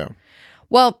 Yeah.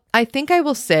 Well, I think I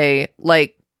will say,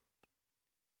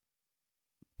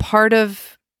 part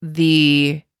of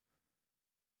the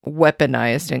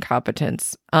weaponized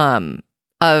incompetence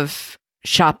of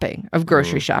shopping, of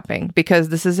grocery shopping, because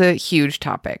this is a huge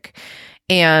topic.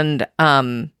 And,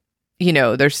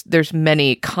 there's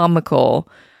many comical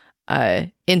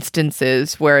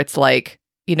instances where it's like,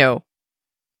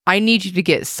 I need you to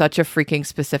get such a freaking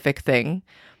specific thing.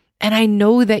 And I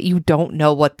know that you don't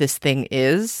know what this thing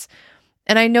is.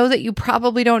 And I know that you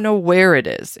probably don't know where it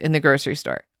is in the grocery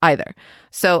store either.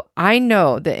 So I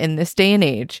know that in this day and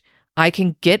age, I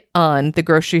can get on the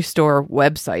grocery store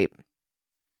website.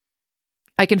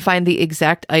 I can find the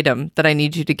exact item that I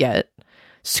need you to get,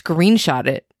 screenshot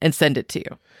it, and send it to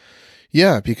you.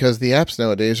 Yeah, because the apps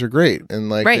nowadays are great. And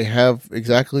they have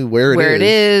exactly where it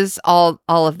is, all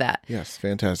of that. Yes,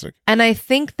 fantastic. And I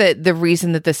think that the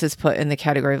reason that this is put in the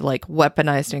category of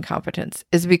weaponized incompetence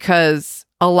is because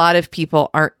a lot of people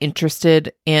aren't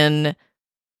interested in,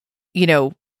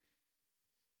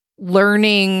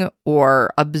 learning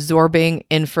or absorbing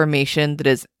information that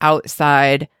is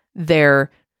outside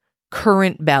their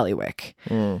current bailiwick.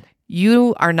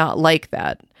 You are not like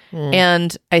that.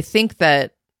 And I think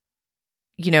that,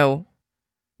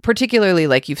 particularly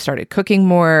like you've started cooking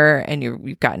more and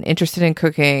you've gotten interested in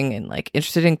cooking and like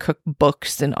interested in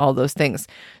cookbooks and all those things.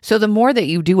 So the more that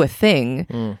you do a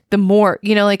thing, the more,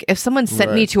 like if someone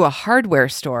sent me to a hardware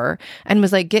store and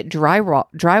was like, get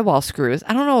drywall screws,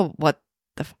 I don't know what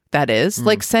that is.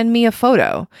 Like, send me a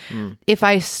photo. If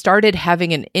I started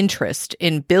having an interest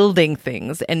in building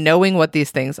things and knowing what these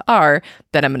things are,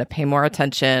 then I'm going to pay more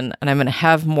attention and I'm going to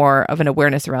have more of an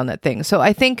awareness around that thing. So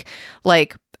I think,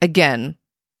 like, again,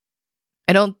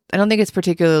 I don't think it's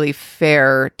particularly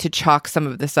fair to chalk some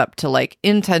of this up to like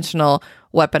intentional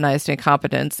weaponized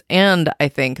incompetence. And I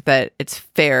think that it's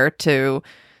fair to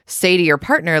say to your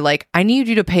partner, like, I need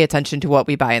you to pay attention to what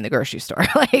we buy in the grocery store.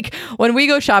 Like, when we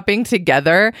go shopping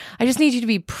together, I just need you to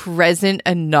be present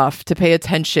enough to pay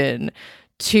attention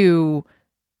to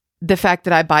the fact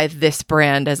that I buy this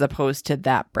brand as opposed to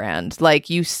that brand. Like,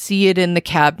 you see it in the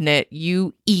cabinet,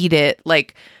 you eat it,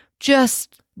 like,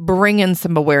 just bring in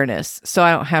some awareness so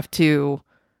I don't have to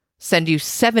send you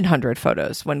 700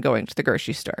 photos when going to the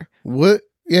grocery store.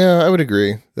 Yeah, I would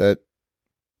agree that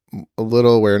a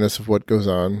little awareness of what goes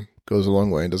on goes a long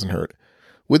way and doesn't hurt.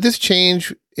 Would this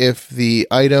change if the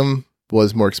item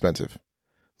was more expensive?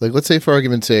 Like, let's say for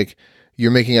argument's sake,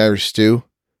 you're making Irish stew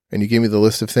and you gave me the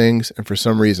list of things and for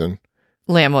some reason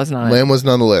lamb wasn't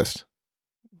on the list.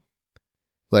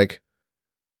 Like,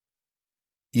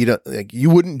 you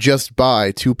wouldn't just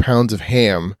buy 2 pounds of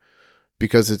ham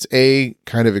because it's A,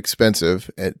 kind of expensive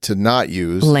to not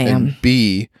use, lamb, and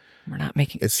B, we're not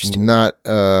making it's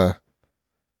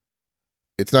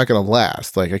not going to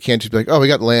last. Like, I can't just be like, oh, we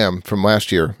got lamb from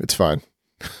last year, it's fine.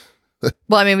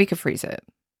 Well, I mean, we could freeze it,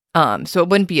 so it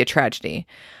wouldn't be a tragedy.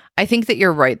 I think that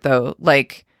you're right, though.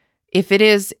 Like, if it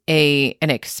is an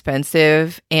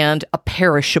expensive and a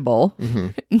perishable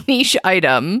niche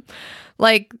item,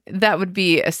 like, that would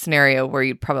be a scenario where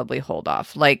you'd probably hold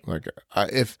off. Like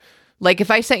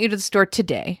if I sent you to the store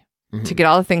today to get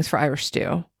all the things for Irish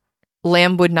stew,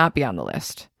 lamb would not be on the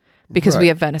list because we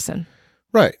have venison.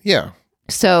 Right. Yeah.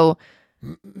 So,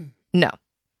 no,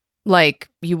 like,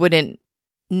 you wouldn't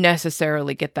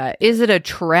necessarily get that. Is it a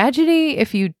tragedy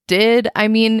if you did? I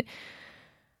mean,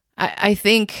 I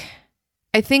think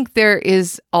there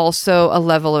is also a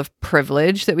level of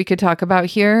privilege that we could talk about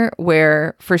here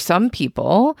where for some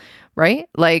people, right,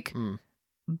 like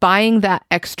buying that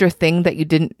extra thing that you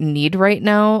didn't need right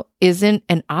now isn't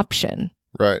an option.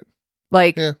 Right.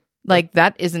 Like, like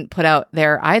that isn't put out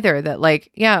there either, that like,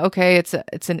 yeah, okay,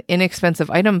 it's an inexpensive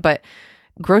item, but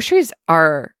groceries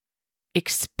are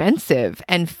expensive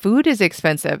and food is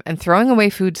expensive and throwing away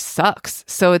food sucks.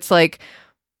 So it's like,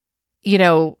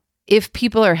 if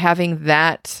people are having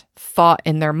that thought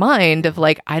in their mind of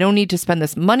like, I don't need to spend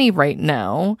this money right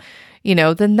now,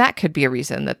 then that could be a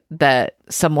reason that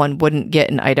someone wouldn't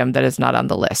get an item that is not on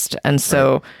the list. And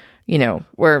so,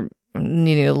 we're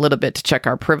needing a little bit to check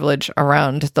our privilege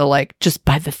around the like, just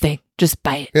buy the thing, just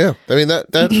buy it. Yeah. I mean,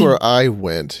 that's where I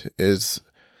went is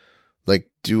like,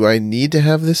 do I need to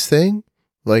have this thing?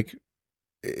 Like,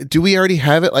 do we already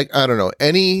have it? Like, I don't know,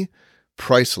 any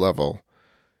price level.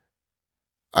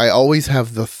 I always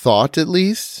have the thought, at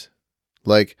least,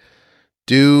 like,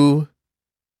 do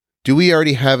we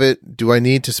already have it? Do I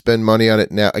need to spend money on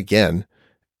it now again?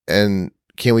 And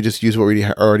can we just use what we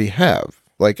already have?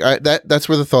 Like, that's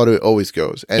where the thought always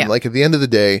goes. And like, at the end of the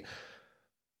day,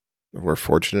 we're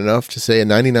fortunate enough to say a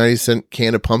 99-cent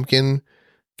can of pumpkin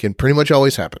can pretty much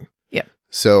always happen. Yeah.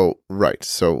 So, right.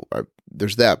 So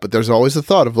there's that. But there's always the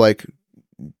thought of like,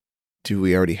 do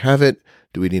we already have it?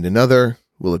 Do we need another?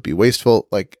 Will it be wasteful?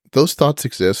 Like, those thoughts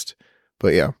exist,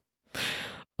 but yeah.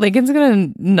 Lincoln's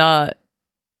going to not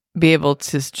be able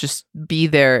to just be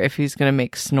there if he's going to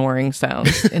make snoring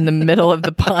sounds in the middle of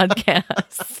the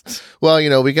podcast.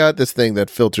 Well, we got this thing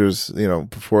that filters,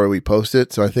 before we post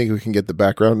it, so I think we can get the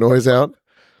background noise out.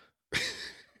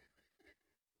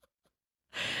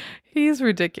 He's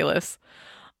ridiculous.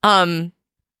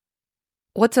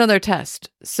 What's another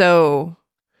test? So...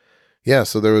 Yeah,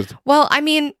 so there was... Well, I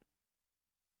mean...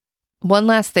 One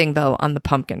last thing, though, on the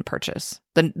pumpkin purchase.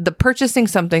 The purchasing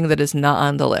something that is not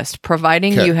on the list,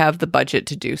 providing you have the budget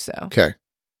to do so. Okay.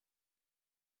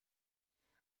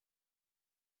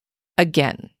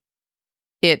 Again,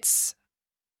 it's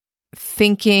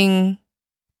thinking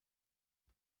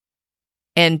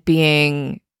and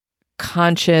being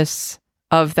conscious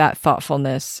of that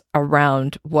thoughtfulness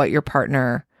around what your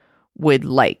partner would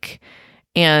like.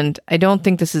 And I don't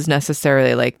think this is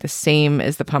necessarily like the same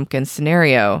as the pumpkin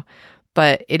scenario,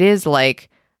 but it is like,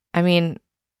 I mean,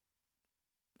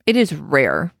 it is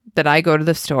rare that I go to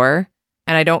the store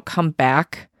and I don't come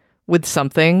back with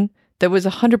something that was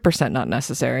 100% not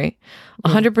necessary,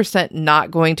 100%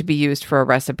 not going to be used for a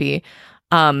recipe,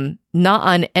 not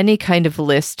on any kind of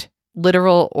list,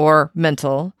 literal or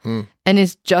mental, and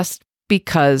is just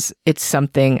because it's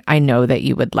something I know that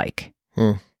you would like.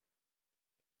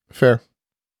 Fair.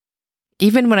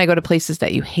 Even when I go to places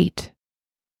that you hate,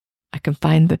 I can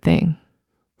find the thing.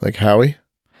 Like Howie?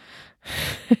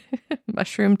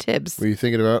 Mushroom Tibbs. Were you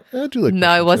thinking about? I do like. No,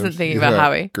 I wasn't thinking about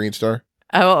Howie. Green Star.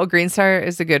 Oh, Green Star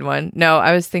is a good one. No,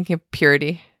 I was thinking of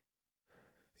Purity.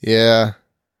 Yeah,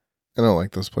 I don't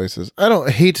like those places. I don't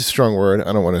hate a strong word.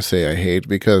 I don't want to say I hate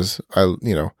because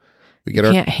we get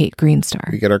Can't hate Green Star.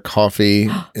 We get our coffee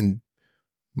and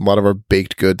a lot of our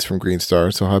baked goods from Green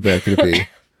Star. So how bad could it be?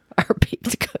 Our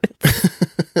baked goods.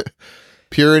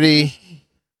 Purity.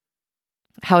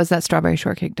 How is that strawberry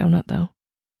shortcake donut though?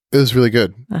 It was really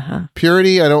good.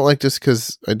 Purity, I don't like just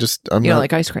because I'm You don't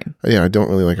like ice cream. Yeah, I don't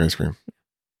really like ice cream.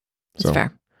 That's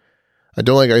fair. I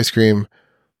don't like ice cream.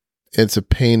 It's a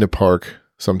pain to park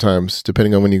sometimes,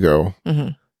 depending on when you go.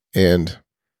 And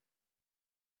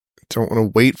don't want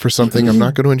to wait for something I'm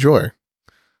not going to enjoy.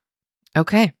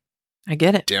 Okay. I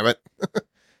get it. Damn it.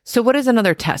 So what is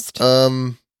another test?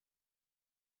 Well,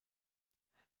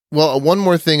 one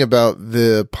more thing about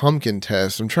the pumpkin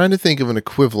test. I'm trying to think of an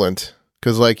equivalent.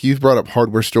 Because, like, you've brought up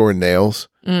hardware store and nails.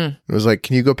 It was like,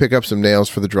 can you go pick up some nails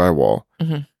for the drywall?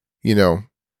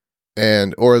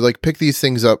 Or, like, pick these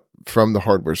things up from the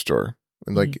hardware store.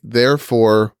 And, like, they're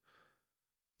for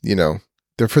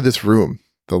this room,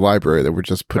 the library that we're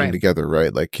just putting together,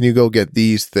 right? Like, can you go get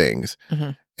these things?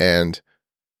 And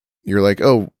you're like,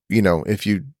 oh, if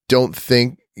you don't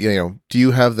think, do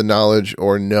you have the knowledge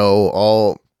or know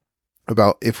all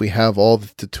about if we have all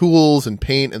the tools and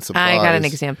paint and supplies? I got an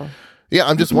example. Yeah,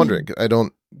 I'm just wondering.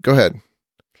 Go ahead.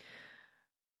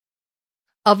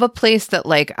 Of a place that,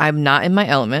 like, I'm not in my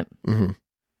element,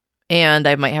 and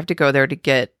I might have to go there to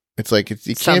get It's like,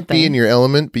 you can't be in your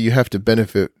element, but you have to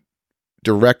benefit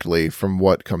directly from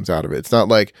what comes out of it. It's not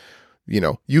like,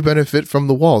 you benefit from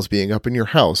the walls being up in your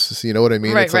house. So you know what I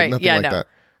mean? Right, it's like nothing like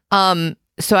that.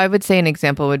 So I would say an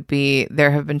example would be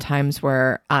there have been times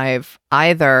where I've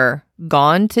either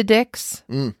gone to Dick's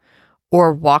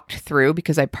or walked through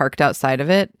because I parked outside of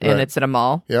it and it's at a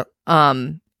mall. Yeah.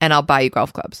 And I'll buy you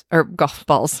golf clubs or golf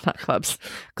balls, not clubs,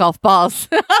 golf balls.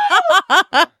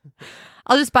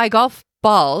 I'll just buy golf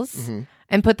balls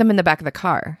and put them in the back of the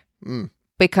car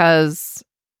because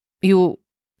you,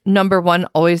 number one,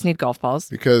 always need golf balls.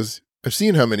 Because I've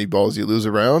seen how many balls you lose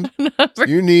around.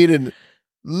 You need a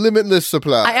limitless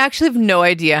supply. I actually have no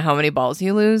idea how many balls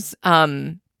you lose.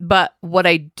 But what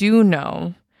I do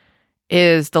know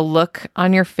is the look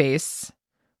on your face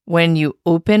when you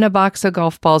open a box of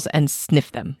golf balls and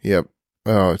sniff them. Yep.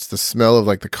 Oh, it's the smell of,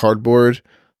 like, the cardboard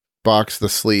box, the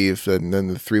sleeve, and then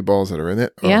the 3 balls that are in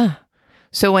it. Oh. Yeah.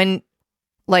 So when,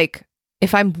 like,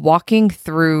 if I'm walking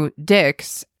through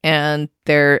Dick's and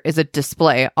there is a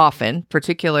display often,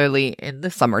 particularly in the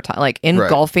summertime, like in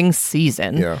golfing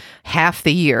season, half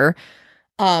the year.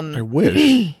 I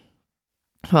wish.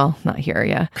 Well, not here,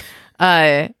 yeah.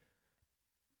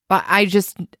 But I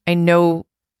know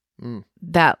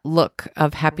that look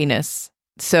of happiness.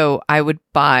 So I would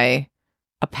buy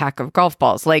a pack of golf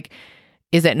balls. Like,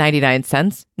 is it 99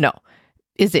 cents? No.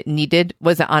 Is it needed?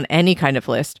 Was it on any kind of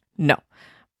list? No.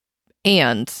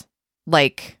 And,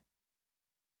 like,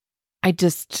 I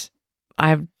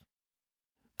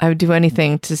would do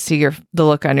anything to see the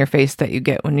look on your face that you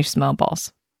get when you smell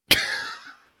balls.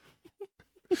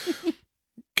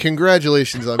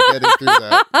 Congratulations on getting through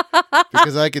that.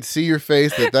 Because I could see your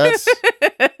face that's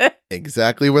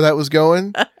exactly where that was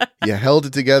going. You held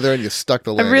it together and you stuck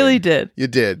the landing. I really did. You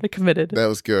did. I committed. That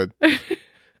was good.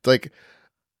 It's like,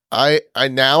 I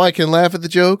now I can laugh at the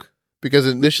joke because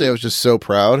initially I was just so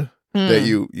proud that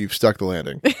you've stuck the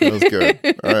landing. That was good.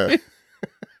 All right.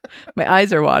 My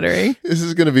eyes are watering. This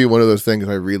is going to be one of those things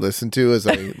I re-listen to as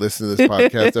I listen to this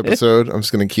podcast episode. I'm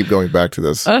just going to keep going back to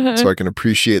this so I can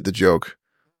appreciate the joke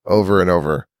over and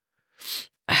over.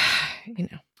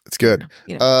 It's good.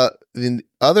 The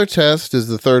other test is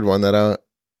the third one that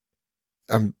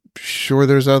I'm sure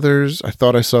there's others. I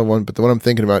thought I saw one, but the one I'm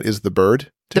thinking about is the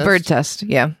bird test. The bird test,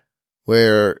 yeah.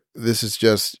 Where this is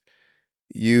just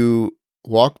you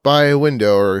walk by a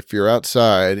window, or if you're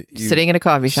outside, sitting in a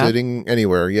coffee shop, sitting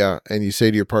anywhere, yeah, and you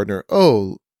say to your partner,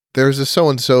 "Oh, there's a so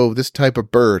and so, this type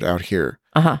of bird out here."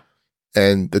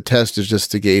 And the test is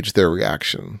just to gauge their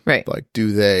reaction. Right. Like,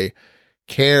 do they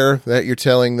care that you're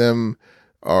telling them?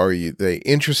 Are they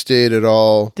interested at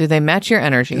all? Do they match your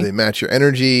energy? Do they match your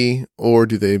energy, or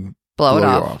do they blow it you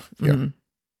off? Yeah.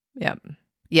 Yeah.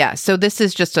 Yeah. So this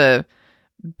is just a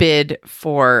bid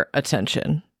for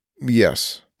attention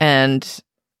Yes. and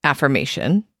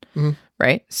affirmation, Mhm.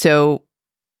 right? So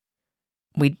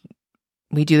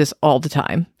we do this all the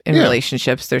time in Yeah.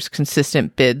 relationships. There's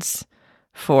consistent bids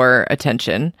for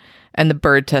attention, and the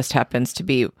bird test happens to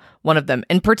be one of them.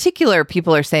 In particular,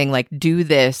 people are saying like do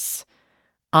this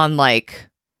on like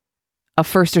a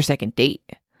first or second date.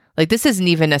 Like this isn't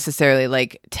even necessarily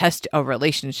like test a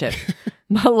relationship,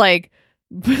 but like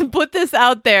put this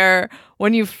out there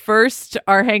when you first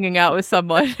are hanging out with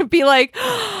someone. Be like,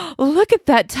 look at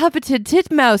that tufted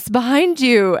titmouse behind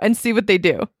you, and see what they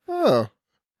do. Oh,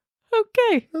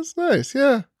 Okay. that's nice.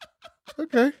 Yeah.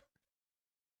 Okay.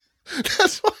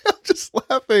 That's why I'm just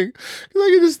laughing. Because I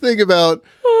can just think about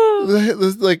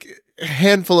the like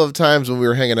handful of times when we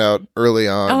were hanging out early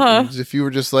on. Uh-huh. If you were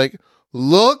just like,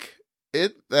 look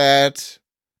at that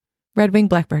Red-winged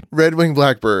blackbird. red-winged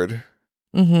blackbird.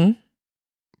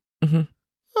 Mm-hmm.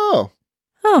 Oh.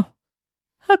 Oh.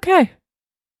 Okay.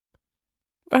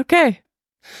 Okay.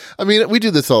 I mean, we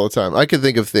do this all the time. I can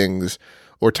think of things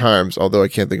or times, although I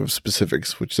can't think of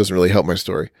specifics, which doesn't really help my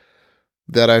story,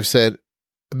 that I've said,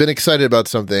 I've been excited about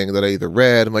something that I either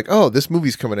read, I'm like, oh, this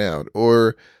movie's coming out,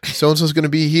 or so-and-so's going to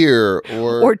be here,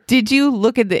 Or did you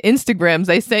look at the Instagrams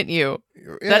I sent you?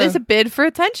 yeah. That is a bid for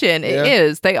attention. It Yeah.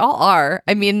 is. They all are.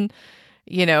 I mean,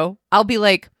 you know, I'll be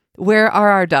like, where are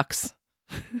our ducks?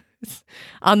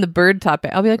 On the bird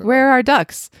topic, I'll be like, where are our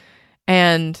ducks?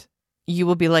 And you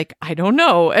will be like, I don't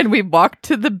know. And we walk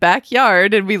to the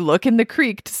backyard and we look in the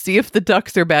creek to see if the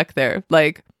ducks are back there.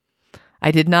 Like,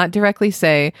 I did not directly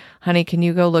say, honey, can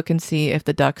you go look and see if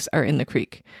the ducks are in the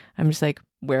creek? I'm just like,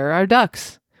 where are our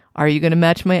ducks? Are you going to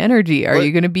match my energy? Are What?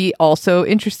 you going to be also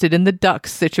interested in the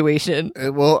ducks situation?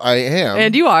 Well, I am.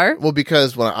 And you are. Well,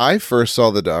 because when I first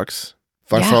saw the ducks,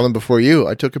 if I Yeah. saw them before you,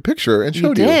 I took a picture and You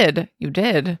showed you. did. You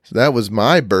did. So that was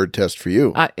my bird test for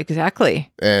you.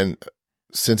 Exactly. And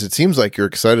since it seems like you're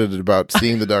excited about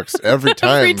seeing the ducks every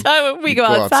time, Every time we you go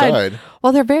outside.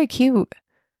 Well, they're very cute.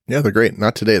 Yeah, they're great.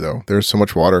 Not today, though. There's so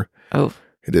much water. Oh,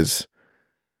 It's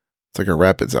like a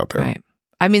rapids out there. right.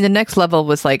 I mean, the next level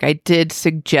was like, I did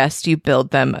suggest you build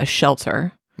them a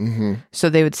shelter Mm-hmm. so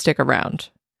they would stick around.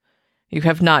 You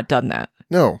have not done that,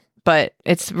 No. but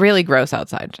it's really gross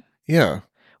outside. Yeah.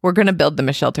 We're going to build them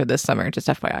a shelter this summer, just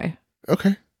FYI.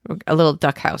 Okay. A little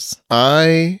duck house.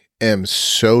 I am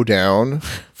so down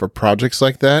for projects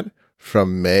like that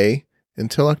from May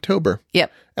until October.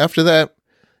 Yep. After that,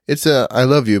 it's a I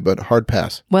love you, but hard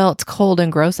pass. Well, it's cold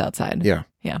and gross outside. Yeah.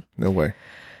 Yeah. No way.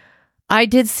 I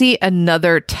did see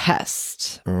another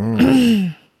test.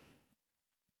 Mm.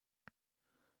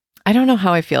 I don't know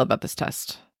how I feel about this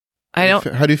test. How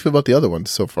do you feel about the other ones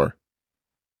so far?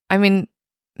 I mean,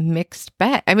 mixed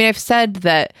bag. I mean, I've said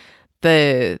that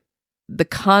the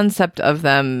concept of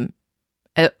them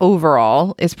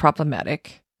overall is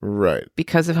problematic Right.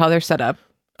 because of how they're set up.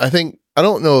 I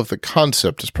don't know if the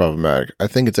concept is problematic. I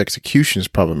think its execution is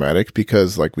problematic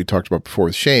because, like we talked about before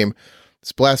with shame,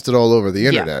 it's blasted all over the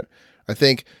internet. I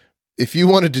think if you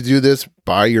wanted to do this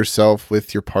by yourself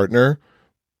with your partner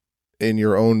in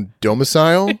your own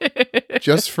domicile,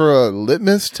 just for a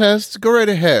litmus test, go right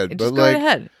ahead. Just go right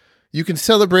ahead. You can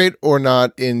celebrate or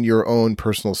not in your own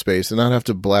personal space and not have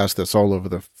to blast this all over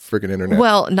the friggin' internet.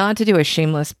 Well, not to do a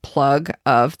shameless plug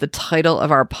of the title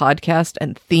of our podcast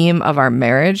and theme of our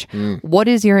marriage. Mm. What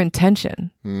is your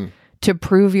intention? Mm. To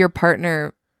prove your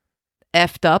partner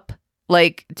effed up?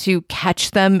 Like to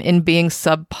catch them in being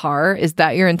subpar? Is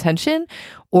that your intention?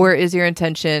 Or is your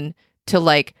intention to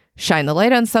like shine the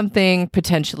light on something,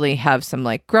 potentially have some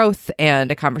like growth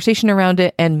and a conversation around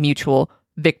it and mutual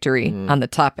victory on the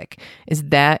topic? Is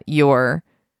that your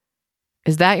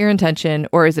intention,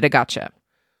 or is it a gotcha?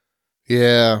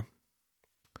 Yeah.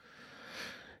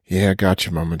 Yeah,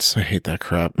 gotcha moments. I hate that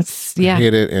crap. Yeah. I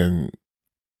hate it in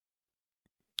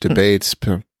debates,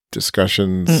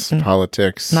 discussions, Mm-mm.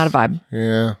 politics. Not a vibe.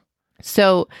 Yeah,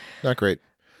 So not great.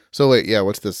 So wait, yeah,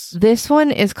 what's this? this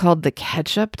one is called the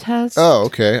ketchup test. Oh,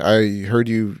 okay. I heard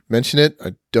you mention it.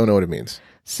 I don't know what it means.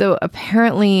 So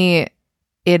apparently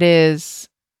it is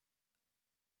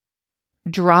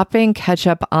dropping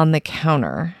ketchup on the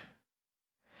counter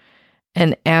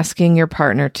and asking your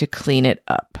partner to clean it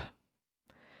up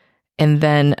and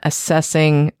then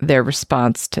assessing their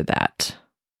response to that.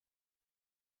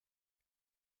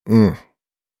 Mm.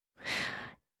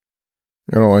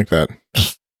 I don't like that.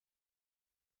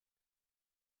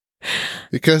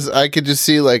 Because I could just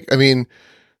see, like, I mean,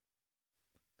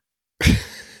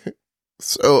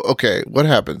 so, okay, what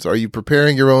happens? Are you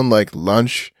preparing your own, like,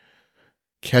 lunch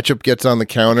ketchup gets on the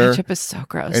counter. Ketchup is so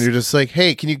gross. And you're just like,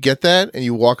 hey, can you get that? And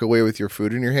you walk away with your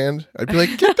food in your hand. I'd be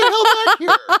like, get the hell back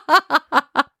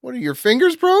here. What are your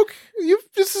fingers broke?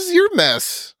 This is your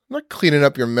mess. I'm not cleaning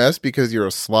up your mess because you're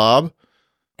a slob.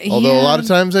 Although a lot of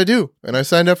times I do. And I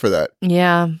signed up for that.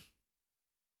 Yeah.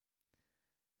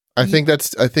 I think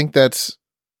that's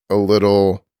a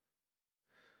little,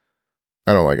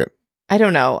 I don't like it. I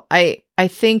don't know. I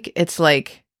think it's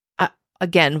like,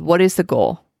 again, what is the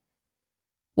goal?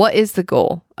 What is the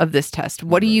goal of this test?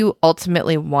 What do you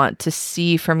ultimately want to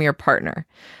see from your partner?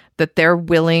 That they're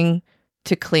willing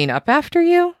to clean up after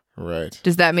you? Right.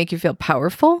 Does that make you feel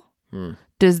powerful?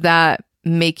 Does that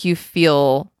make you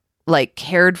feel like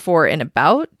cared for and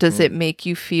about? Does it make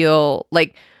you feel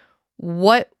like,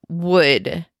 what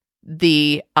would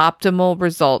the optimal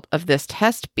result of this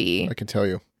test be? I can tell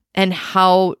you. And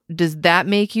how does that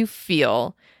make you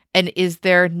feel? And is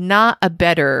there not a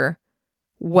better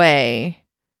way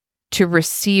to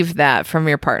receive that from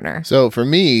your partner? So for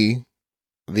me,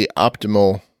 the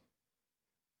optimal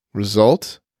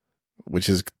result, which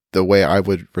is the way I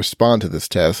would respond to this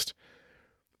test,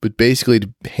 would basically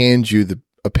hand you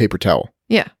a paper towel.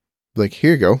 Yeah. Like,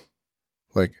 here you go.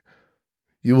 Like,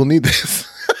 you will need this.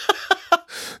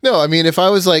 No, I mean, if I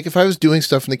was doing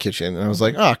stuff in the kitchen and I was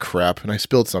like, crap, and I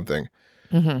spilled something,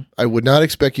 I would not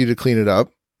expect you to clean it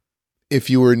up. If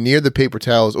you were near the paper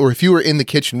towels, or if you were in the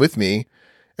kitchen with me,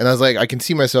 and I was like, I can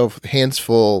see myself hands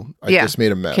full. I just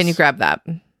made a mess. Can you grab that?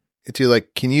 It's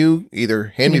like, can you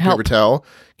either hand me a paper towel?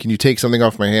 Can you take something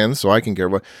off my hands so I can get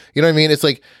what? You know what I mean? It's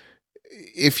like,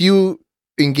 if you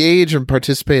engage and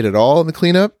participate at all in the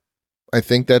cleanup, I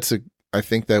think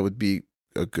that would be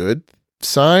a good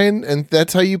sign, and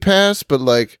that's how you pass. But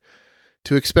like,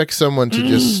 to expect someone to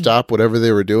just stop whatever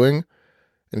they were doing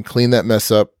and clean that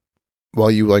mess up while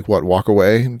you walk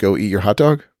away and go eat your hot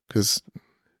dog, because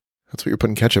that's what you're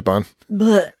putting ketchup on.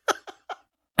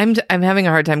 I'm having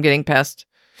a hard time getting past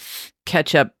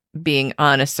ketchup being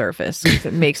on a surface.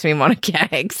 It makes me want to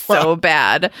gag so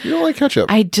bad. You don't like ketchup?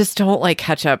 I just don't like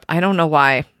ketchup. I don't know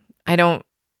why. I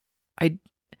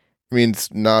mean,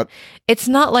 it's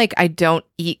not like I don't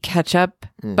eat ketchup,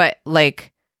 but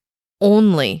like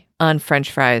only on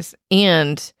French fries,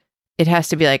 and it has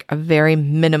to be like a very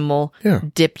minimal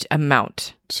dipped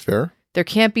amount. It's fair. There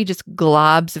can't be just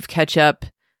globs of ketchup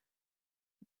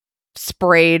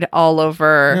sprayed all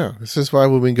over. Yeah, this is why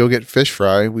when we go get fish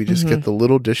fry, we just get the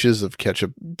little dishes of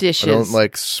ketchup.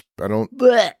 I don't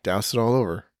douse it all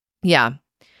over. Yeah.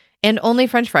 And only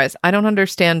French fries. I don't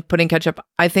understand putting ketchup.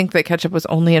 I think that ketchup was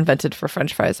only invented for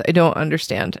French fries. I don't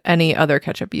understand any other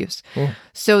ketchup use.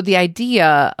 So the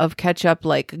idea of ketchup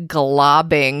like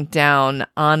globbing down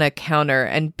on a counter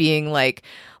and being like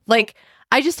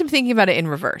I just am thinking about it in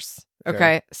reverse.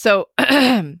 Okay. So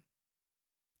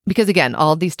because again,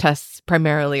 all these tests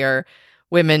primarily are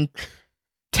women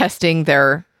testing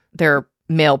their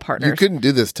male partners. You couldn't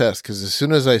do this test because as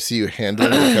soon as I see you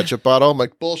handling a ketchup bottle, I'm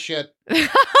like, bullshit.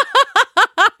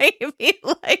 I mean,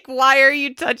 like, why are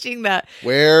you touching that?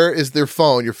 Where is their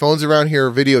phone? Your phone's around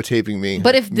here videotaping me.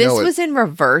 But if this was in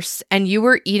reverse and you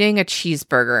were eating a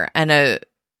cheeseburger and a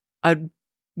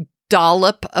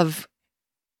dollop of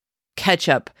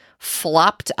ketchup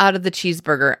flopped out of the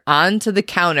cheeseburger onto the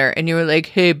counter and you were like,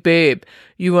 hey, babe,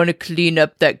 you want to clean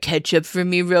up that ketchup for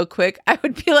me real quick? I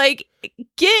would be like,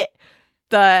 get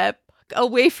the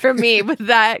away from me with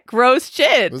that gross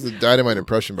shit. This is a Dynamite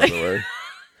impression, by the way.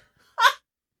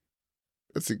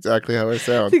 That's exactly how I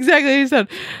sound. That's exactly how you sound.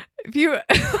 If you,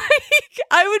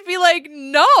 I would be like,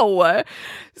 no.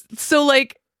 So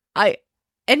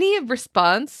any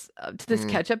response to this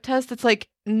ketchup test, it's like,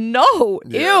 no,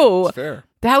 ew. It's fair.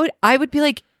 I would be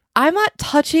like, I'm not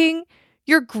touching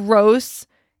your gross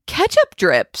ketchup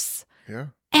drips. Yeah.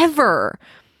 Ever.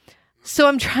 So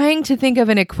I'm trying to think of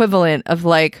an equivalent of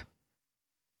like,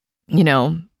 you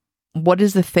know, what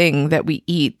is the thing that we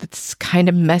eat that's kind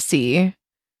of messy?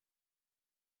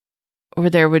 Or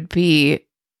there would be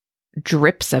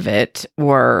drips of it,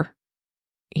 or,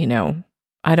 you know,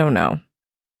 I don't know.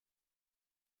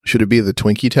 Should it be the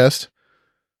Twinkie test?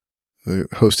 The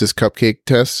Hostess cupcake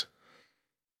test?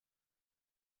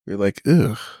 You're like,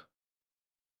 ugh.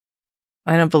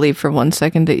 I don't believe for 1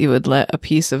 second that you would let a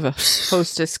piece of a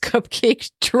Hostess cupcake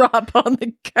drop on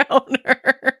the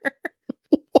counter.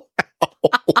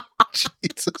 Wow.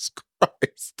 Jesus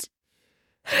Christ.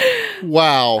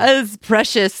 Wow. That's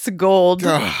precious gold.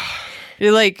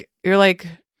 You're like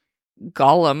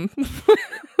Gollum.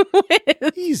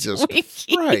 Jesus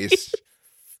Christ.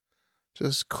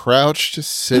 Just crouched,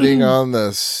 just sitting on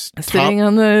the sitting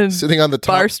on the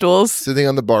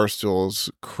bar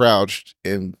stools, crouched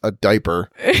in a diaper,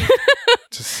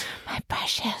 Just My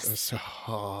precious.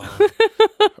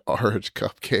 orange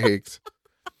cupcakes.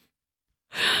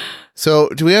 So,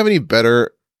 do we have any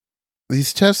better?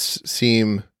 These tests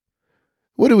seem.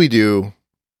 What do we do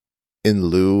in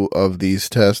lieu of these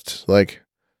tests? Like,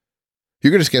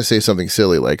 you're just gonna say something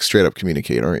silly like straight up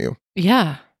communicate, aren't you?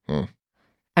 Yeah.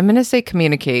 I'm gonna say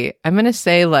communicate. I'm gonna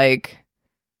say like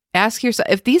ask yourself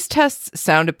if these tests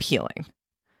sound appealing.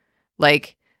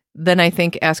 Like, then I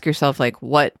think ask yourself like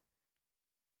what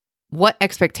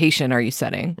expectation are you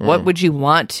setting? What would you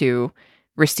want to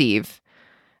receive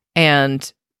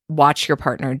and watch your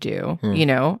partner do? You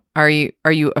know, are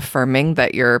you affirming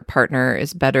that your partner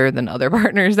is better than other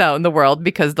partners out in the world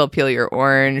because they'll peel your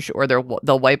orange or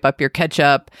they'll wipe up your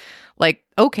ketchup? Like,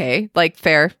 okay, like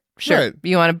fair, sure. Right.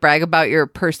 You want to brag about your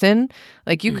person?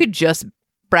 Like, you could just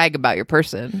brag about your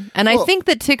person. And I think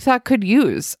that TikTok could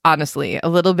use, honestly, a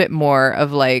little bit more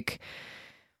of like,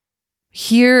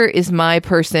 here is my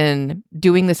person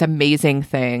doing this amazing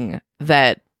thing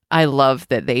that I love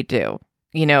that they do,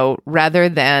 you know, rather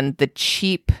than the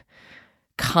cheap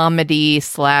comedy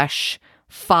 /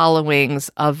 followings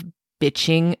of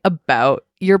bitching about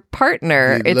your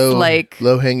partner. It's like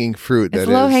low-hanging fruit. It's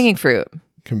low-hanging fruit.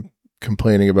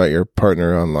 Complaining about your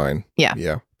partner online. Yeah.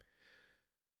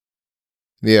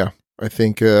 I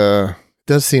think it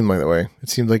does seem like that way. It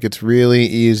seems like it's really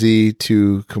easy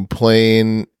to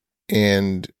complain.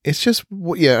 And it's just,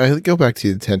 I go back to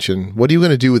the attention. What are you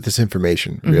going to do with this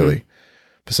information, really?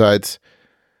 Besides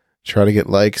try to get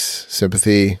likes,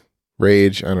 sympathy,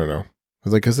 rage? I don't know.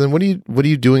 Like, because then what are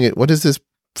you doing it? What is this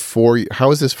for?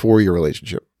 How is this for your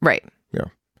relationship? Right. Yeah.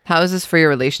 How is this for your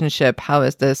relationship? How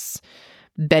is this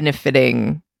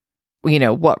benefiting, you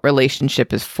know, what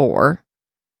relationship is for?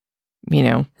 You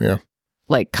know? Yeah.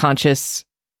 Like conscious,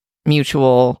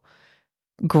 mutual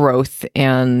growth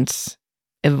and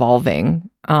evolving.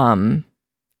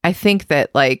 I think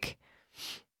that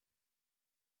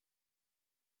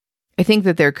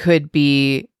there could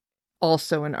be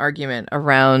also an argument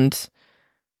around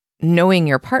knowing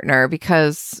your partner,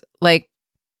 because like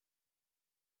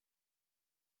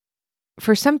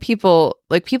for some people,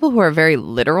 like people who are very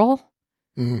literal,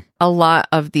 a lot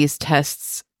of these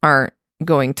tests aren't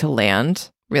going to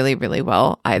land really, really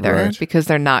well either, right, because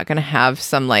they're not going to have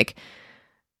some like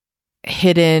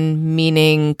hidden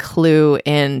meaning clue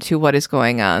into what is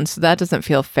going on. So that doesn't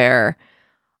feel fair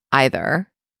either,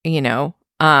 you know?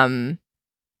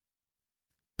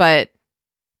 But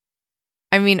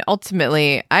I mean,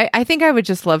 ultimately, I think I would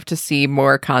just love to see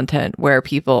more content where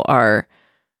people are,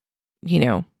 you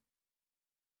know,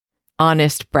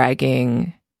 honest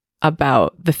bragging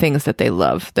about the things that they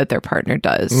love that their partner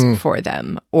does for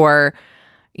them. Or,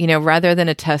 you know, rather than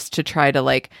a test to try to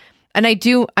like, and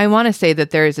I want to say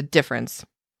that there is a difference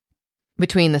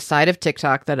between the side of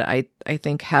TikTok that I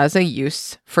think has a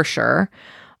use for sure,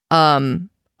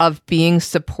 of being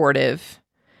supportive,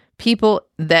 people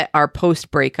that are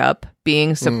post breakup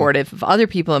being supportive of other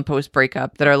people in post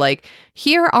breakup that are like,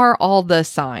 here are all the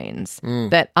signs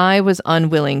that I was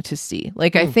unwilling to see.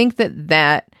 Like, I think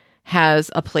that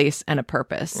has a place and a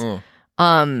purpose.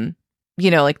 You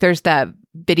know, like there's that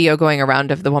video going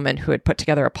around of the woman who had put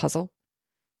together a puzzle.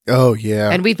 Oh,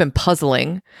 yeah. And we've been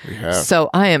puzzling. We have.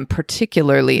 So I am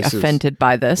particularly offended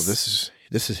by this. Well,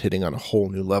 this is hitting on a whole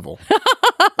new level.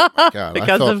 Oh my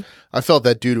God. I felt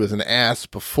that dude was an ass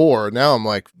before. Now I'm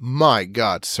like, my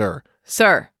God, sir.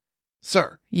 Sir.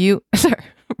 Sir,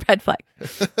 red flag.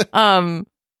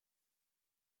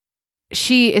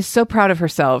 She is so proud of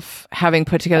herself having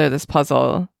put together this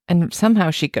puzzle, and somehow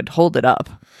she could hold it up.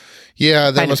 Yeah,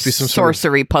 that must be some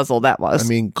sorcery puzzle that was. I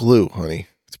mean, glue, honey.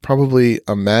 It's probably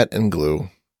a mat and glue.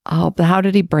 Oh, but how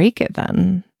did he break it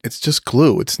then? It's just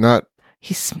glue. It's not.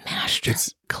 He smashed her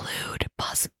glued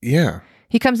puzzle. Yeah.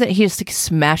 He comes in, he just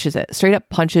smashes it, straight up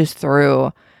punches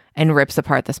through and rips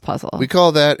apart this puzzle. We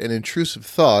call that an intrusive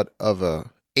thought of a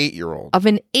 8-year-old. Of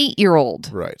an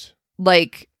 8-year-old. Right.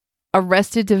 Like,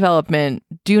 Arrested Development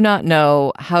do not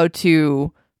know how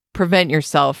to prevent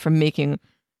yourself from making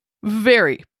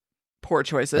very poor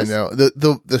choices. I know.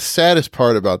 The saddest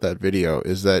part about that video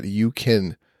is that you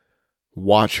can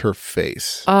watch her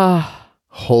face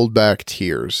hold back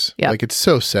tears. Yeah. Like, it's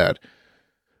so sad.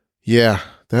 Yeah,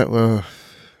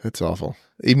 that's awful.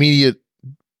 Immediate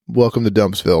welcome to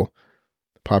Dumpsville.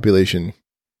 Population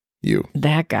you.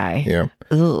 That guy. Yeah.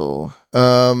 Ooh.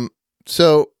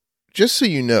 So just so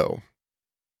you know,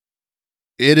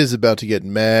 it is about to get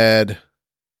mad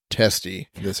testy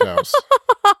in this house.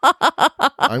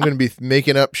 I'm going to be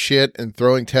making up shit and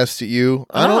throwing tests at you.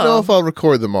 I don't know if I'll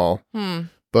record them all,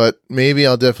 but maybe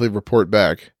I'll definitely report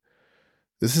back.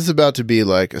 This is about to be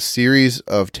like a series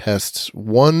of tests,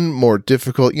 one more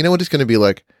difficult. You know what it's going to be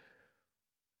like?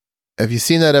 Have you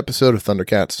seen that episode of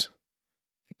Thundercats?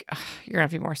 You're going to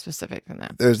have to be more specific than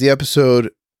that. There's the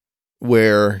episode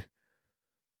where,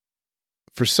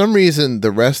 for some reason,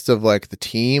 the rest of like the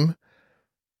team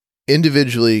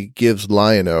individually gives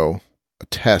Lion-O a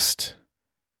test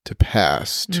to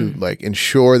pass to like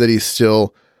ensure that he's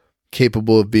still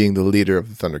capable of being the leader of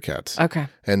the Thundercats. Okay.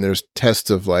 And there's tests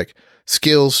of like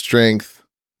skill, strength,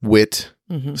 wit,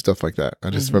 stuff like that. I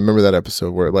just remember that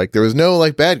episode where like there was no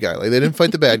like bad guy. Like they didn't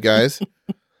fight the bad guys.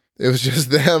 It was just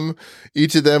them.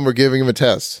 Each of them were giving him a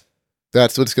test.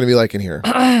 That's what it's going to be like in here.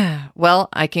 Well,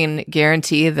 I can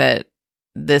guarantee that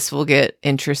this will get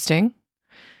interesting.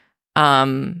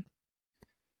 And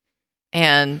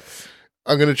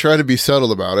I'm going to try to be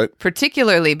subtle about it.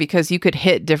 particularly because you could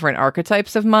hit different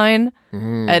archetypes of mine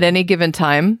at any given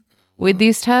time with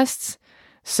these tests.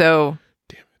 So,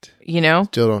 damn it. You know,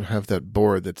 Still don't have that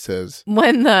board that says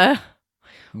when the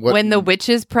what, witch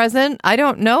is present, I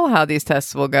don't know how these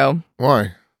tests will go.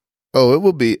 why. Oh, it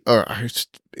will be. I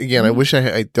wish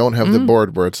I don't have the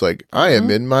board where it's like I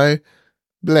am in my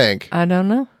blank I don't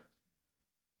know.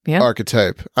 Yeah.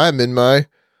 archetype. I'm in my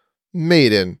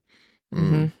maiden.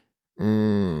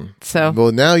 So,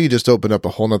 Well, now you just open up a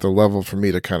whole nother level for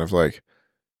me to kind of like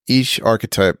each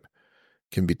archetype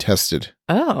can be tested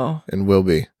oh, and will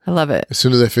be I love it. as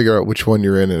soon as I figure out which one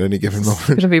you're in at any given It's moment.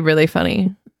 going to be really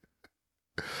funny.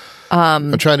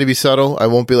 I'm trying to be subtle. I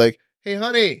won't be like, "Hey,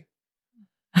 honey,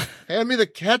 hand me the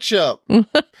ketchup. Look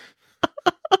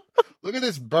at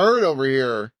this bird over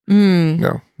here."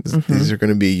 No, these are going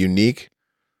to be unique.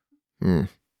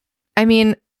 I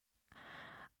mean,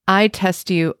 I test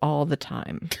you all the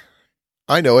time.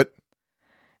 I know it.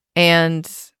 And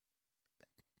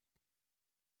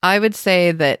I would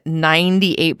say that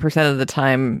 98% of the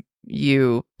time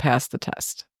you pass the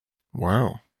test.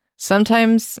 Wow.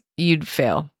 Sometimes you'd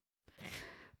fail.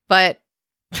 But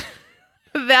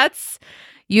that's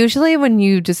usually when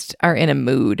you just are in a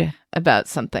mood about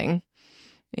something,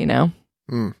 you know?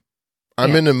 I'm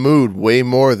in a mood way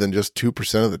more than just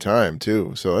 2% of the time,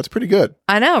 too. So that's pretty good.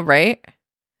 I know, right?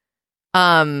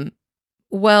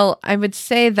 Well, I would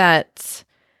say that,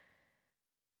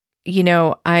 you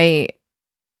know, I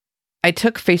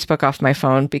took Facebook off my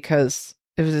phone because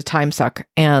it was a time suck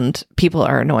and people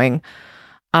are annoying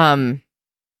on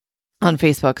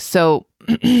Facebook. So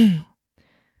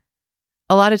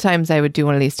a lot of times I would do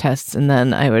one of these tests and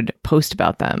then I would post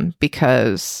about them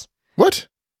because, What?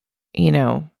 you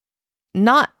know,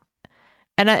 not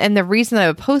and the reason I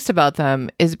would post about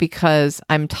them is because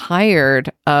I'm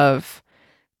tired of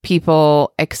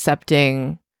people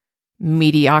accepting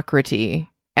mediocrity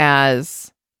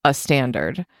as a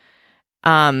standard.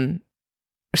 Sometimes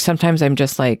I'm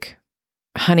just like,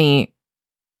 honey,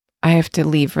 I have to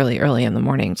leave really early in the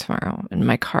morning tomorrow and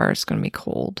my car is going to be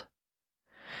cold.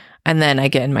 And then I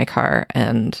get in my car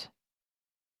and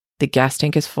the gas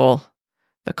tank is full,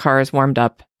 the car is warmed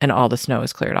up, and all the snow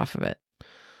is cleared off of it.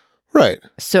 Right.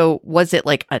 So was it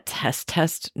like a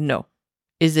test? No.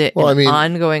 Is it an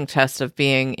ongoing test of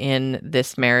being in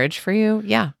this marriage for you?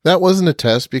 Yeah. That wasn't a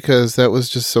test because that was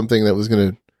just something that was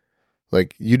going to,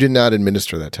 like, you did not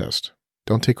administer that test.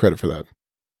 Don't take credit for that.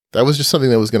 That was just something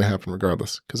that was going to happen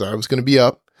regardless because I was going to be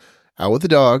out with the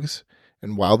dogs,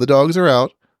 and while the dogs are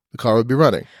out, the car would be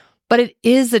running. But it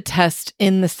is a test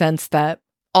in the sense that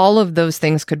all of those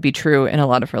things could be true in a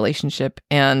lot of relationship,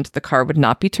 and the car would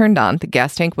not be turned on, the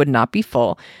gas tank would not be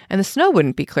full, and the snow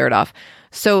wouldn't be cleared off.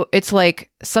 So it's like,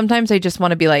 sometimes I just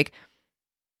want to be like,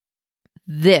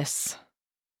 this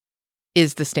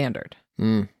is the standard.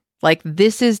 Like,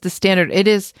 this is the standard. It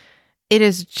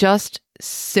is just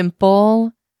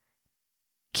simple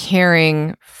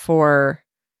caring for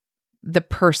the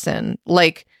person.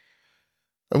 Like,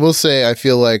 I will say, I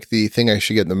feel like the thing I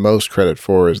should get the most credit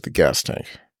for is the gas tank.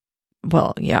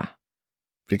 well, yeah.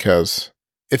 Because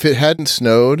if it hadn't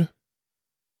snowed,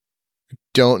 I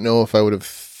don't know if I would have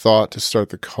thought to start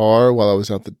the car while I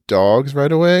was out the dogs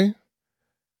right away.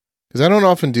 Because I don't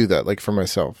often do that, like for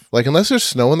myself. Like, unless there's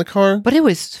snow in the car. But it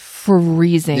was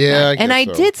freezing. Yeah, and I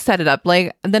did set it up.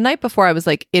 Like, the night before, I was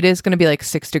like, it is going to be like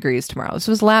 6 degrees tomorrow. This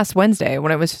was last Wednesday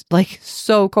when it was like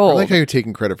so cold. I like how you're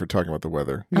taking credit for talking about the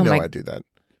weather. You know I do that.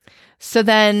 So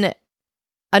then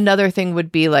another thing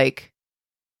would be like,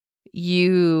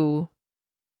 when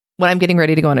I'm getting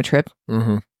ready to go on a trip,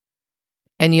 and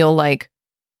you'll like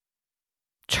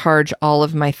charge all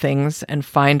of my things and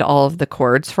find all of the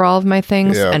cords for all of my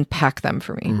things and pack them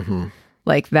for me.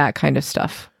 Like that kind of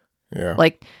stuff. Yeah.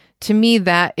 Like, to me,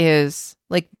 that is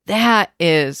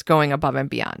going above and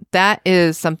beyond. That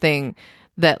is something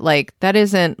that like that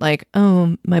isn't like,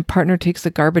 oh, my partner takes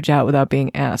the garbage out without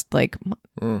being asked. Like,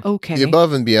 okay. The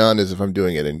above and beyond is if I'm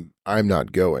doing it and I'm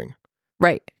not going.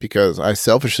 Right. Because I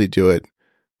selfishly do it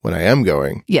when I am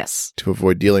going. Yes. To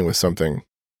avoid dealing with something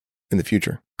in the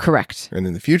future. Correct. And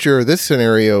in the future, this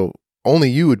scenario, only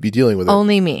you would be dealing with it.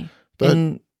 Only me.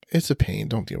 But it's a pain.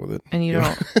 Don't deal with it. And you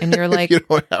don't. And you're like, you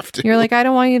don't have to. You're like, I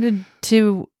don't want you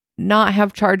to not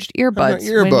have charged earbuds when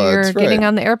you're getting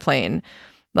on the airplane.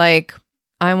 Like,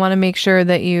 I want to make sure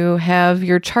that you have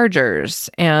your chargers,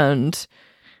 and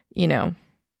I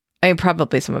mean,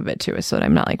 probably some of it too is so that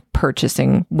I'm not like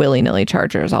purchasing willy-nilly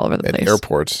chargers all over the place.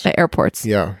 At airports.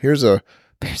 Yeah. Here's a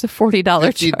 $40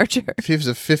 charger. Here's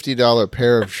a $50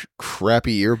 pair of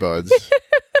crappy earbuds.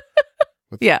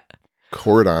 With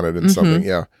cord on it and something.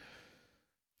 Yeah.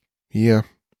 Yeah.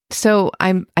 So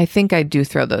I think I do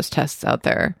throw those tests out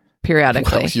there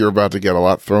periodically. Well, you're about to get a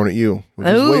lot thrown at you.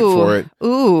 Just wait for it.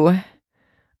 Ooh.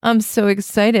 I'm so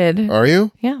excited. Are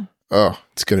you? Yeah. Oh,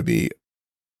 it's going to be,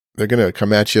 they're going to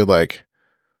come at you like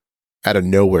out of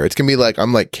nowhere. It's going to be like,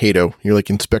 I'm like Kato. You're like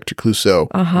Inspector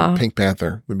Clouseau. Pink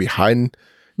Panther. We'll be hiding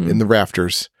in the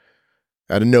rafters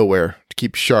out of nowhere to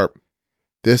keep sharp.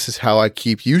 This is how I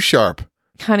keep you sharp.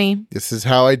 Honey. This is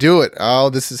how I do it. Oh,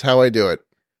 this is how I do it.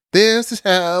 This is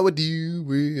how I do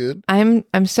it.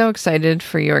 I'm so excited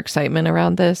for your excitement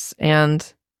around this,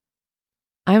 and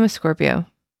I'm a Scorpio.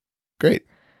 Great.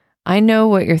 I know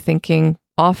what you're thinking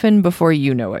often before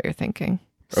you know what you're thinking.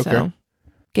 Okay. So,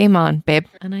 game on, babe.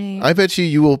 And I bet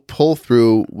you will pull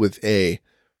through with a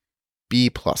B+.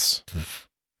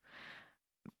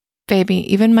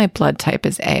 Baby, even my blood type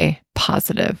is A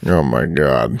positive. Oh my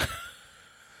God.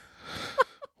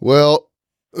 Well,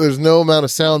 there's no amount of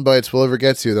sound bites we'll ever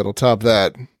get to that'll top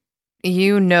that.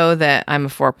 You know that I'm a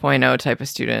 4.0 type of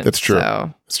student. That's true.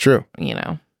 So, it's true.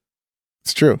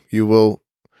 It's true. You will.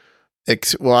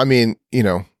 Well, I mean, you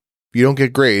don't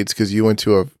get grades because you went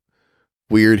to a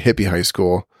weird hippie high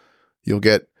school. You'll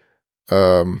get, what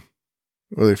are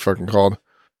they fucking called?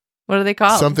 What are they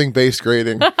called? Something based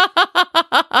grading.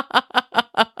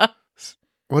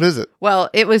 What is it? Well,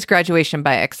 it was graduation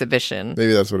by exhibition.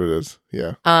 Maybe that's what it is.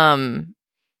 Yeah.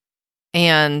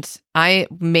 And I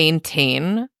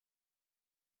maintain,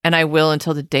 and I will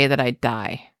until the day that I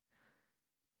die,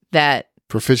 that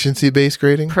proficiency-based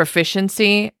grading?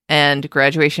 Proficiency and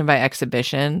graduation by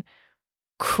exhibition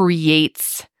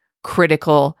creates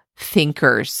critical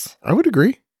thinkers. I would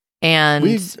agree. And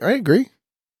I agree.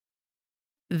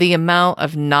 The amount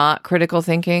of not critical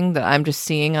thinking that I'm just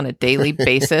seeing on a daily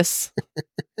basis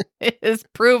is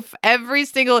proof. Every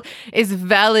single is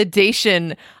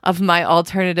validation of my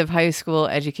alternative high school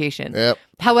education. Yep.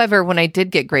 However, when I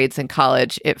did get grades in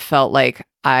college, it felt like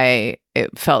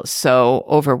it felt so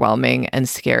overwhelming and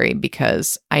scary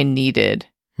because I needed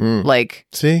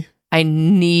I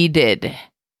needed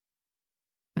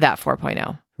that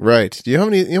 4.0. Right. Do you know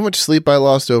how much sleep I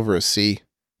lost over a C?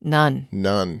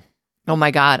 None. Oh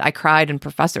my God. I cried in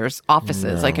professors'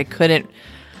 offices. No. Like I couldn't,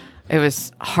 it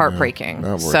was heartbreaking.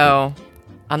 No, so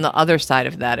on the other side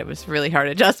of that, it was really hard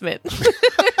adjustment.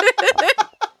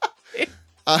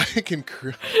 I can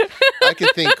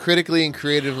think critically and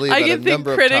creatively about a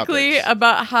number of topics. I can think critically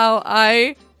about how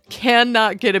I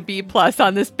cannot get a B+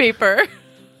 on this paper.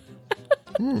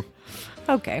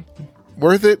 Okay.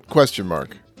 Worth it? Question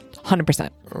mark. 100%.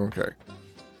 Okay.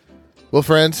 Well,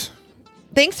 friends.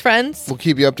 Thanks, friends. We'll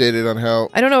keep you updated on how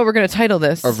I don't know what we're going to title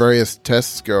this. Our various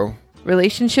tests go.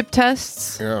 Relationship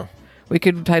tests? Yeah. We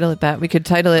could title it that. We could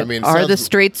title it, Are the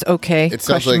Straights Okay? It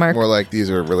sounds like more like these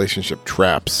are relationship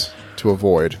traps to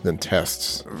avoid than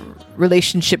tests.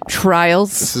 Relationship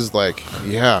trials. This is like,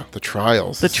 the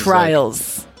trials. This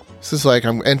is like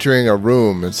I'm entering a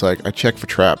room. It's like I check for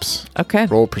traps. Okay.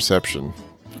 Roll perception.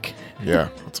 Yeah,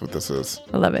 that's what this is.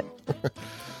 I love it.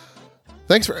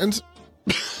 Thanks, friends.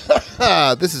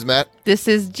 This is Matt. This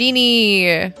is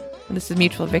Jeannie. This is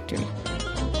Mutual Victory.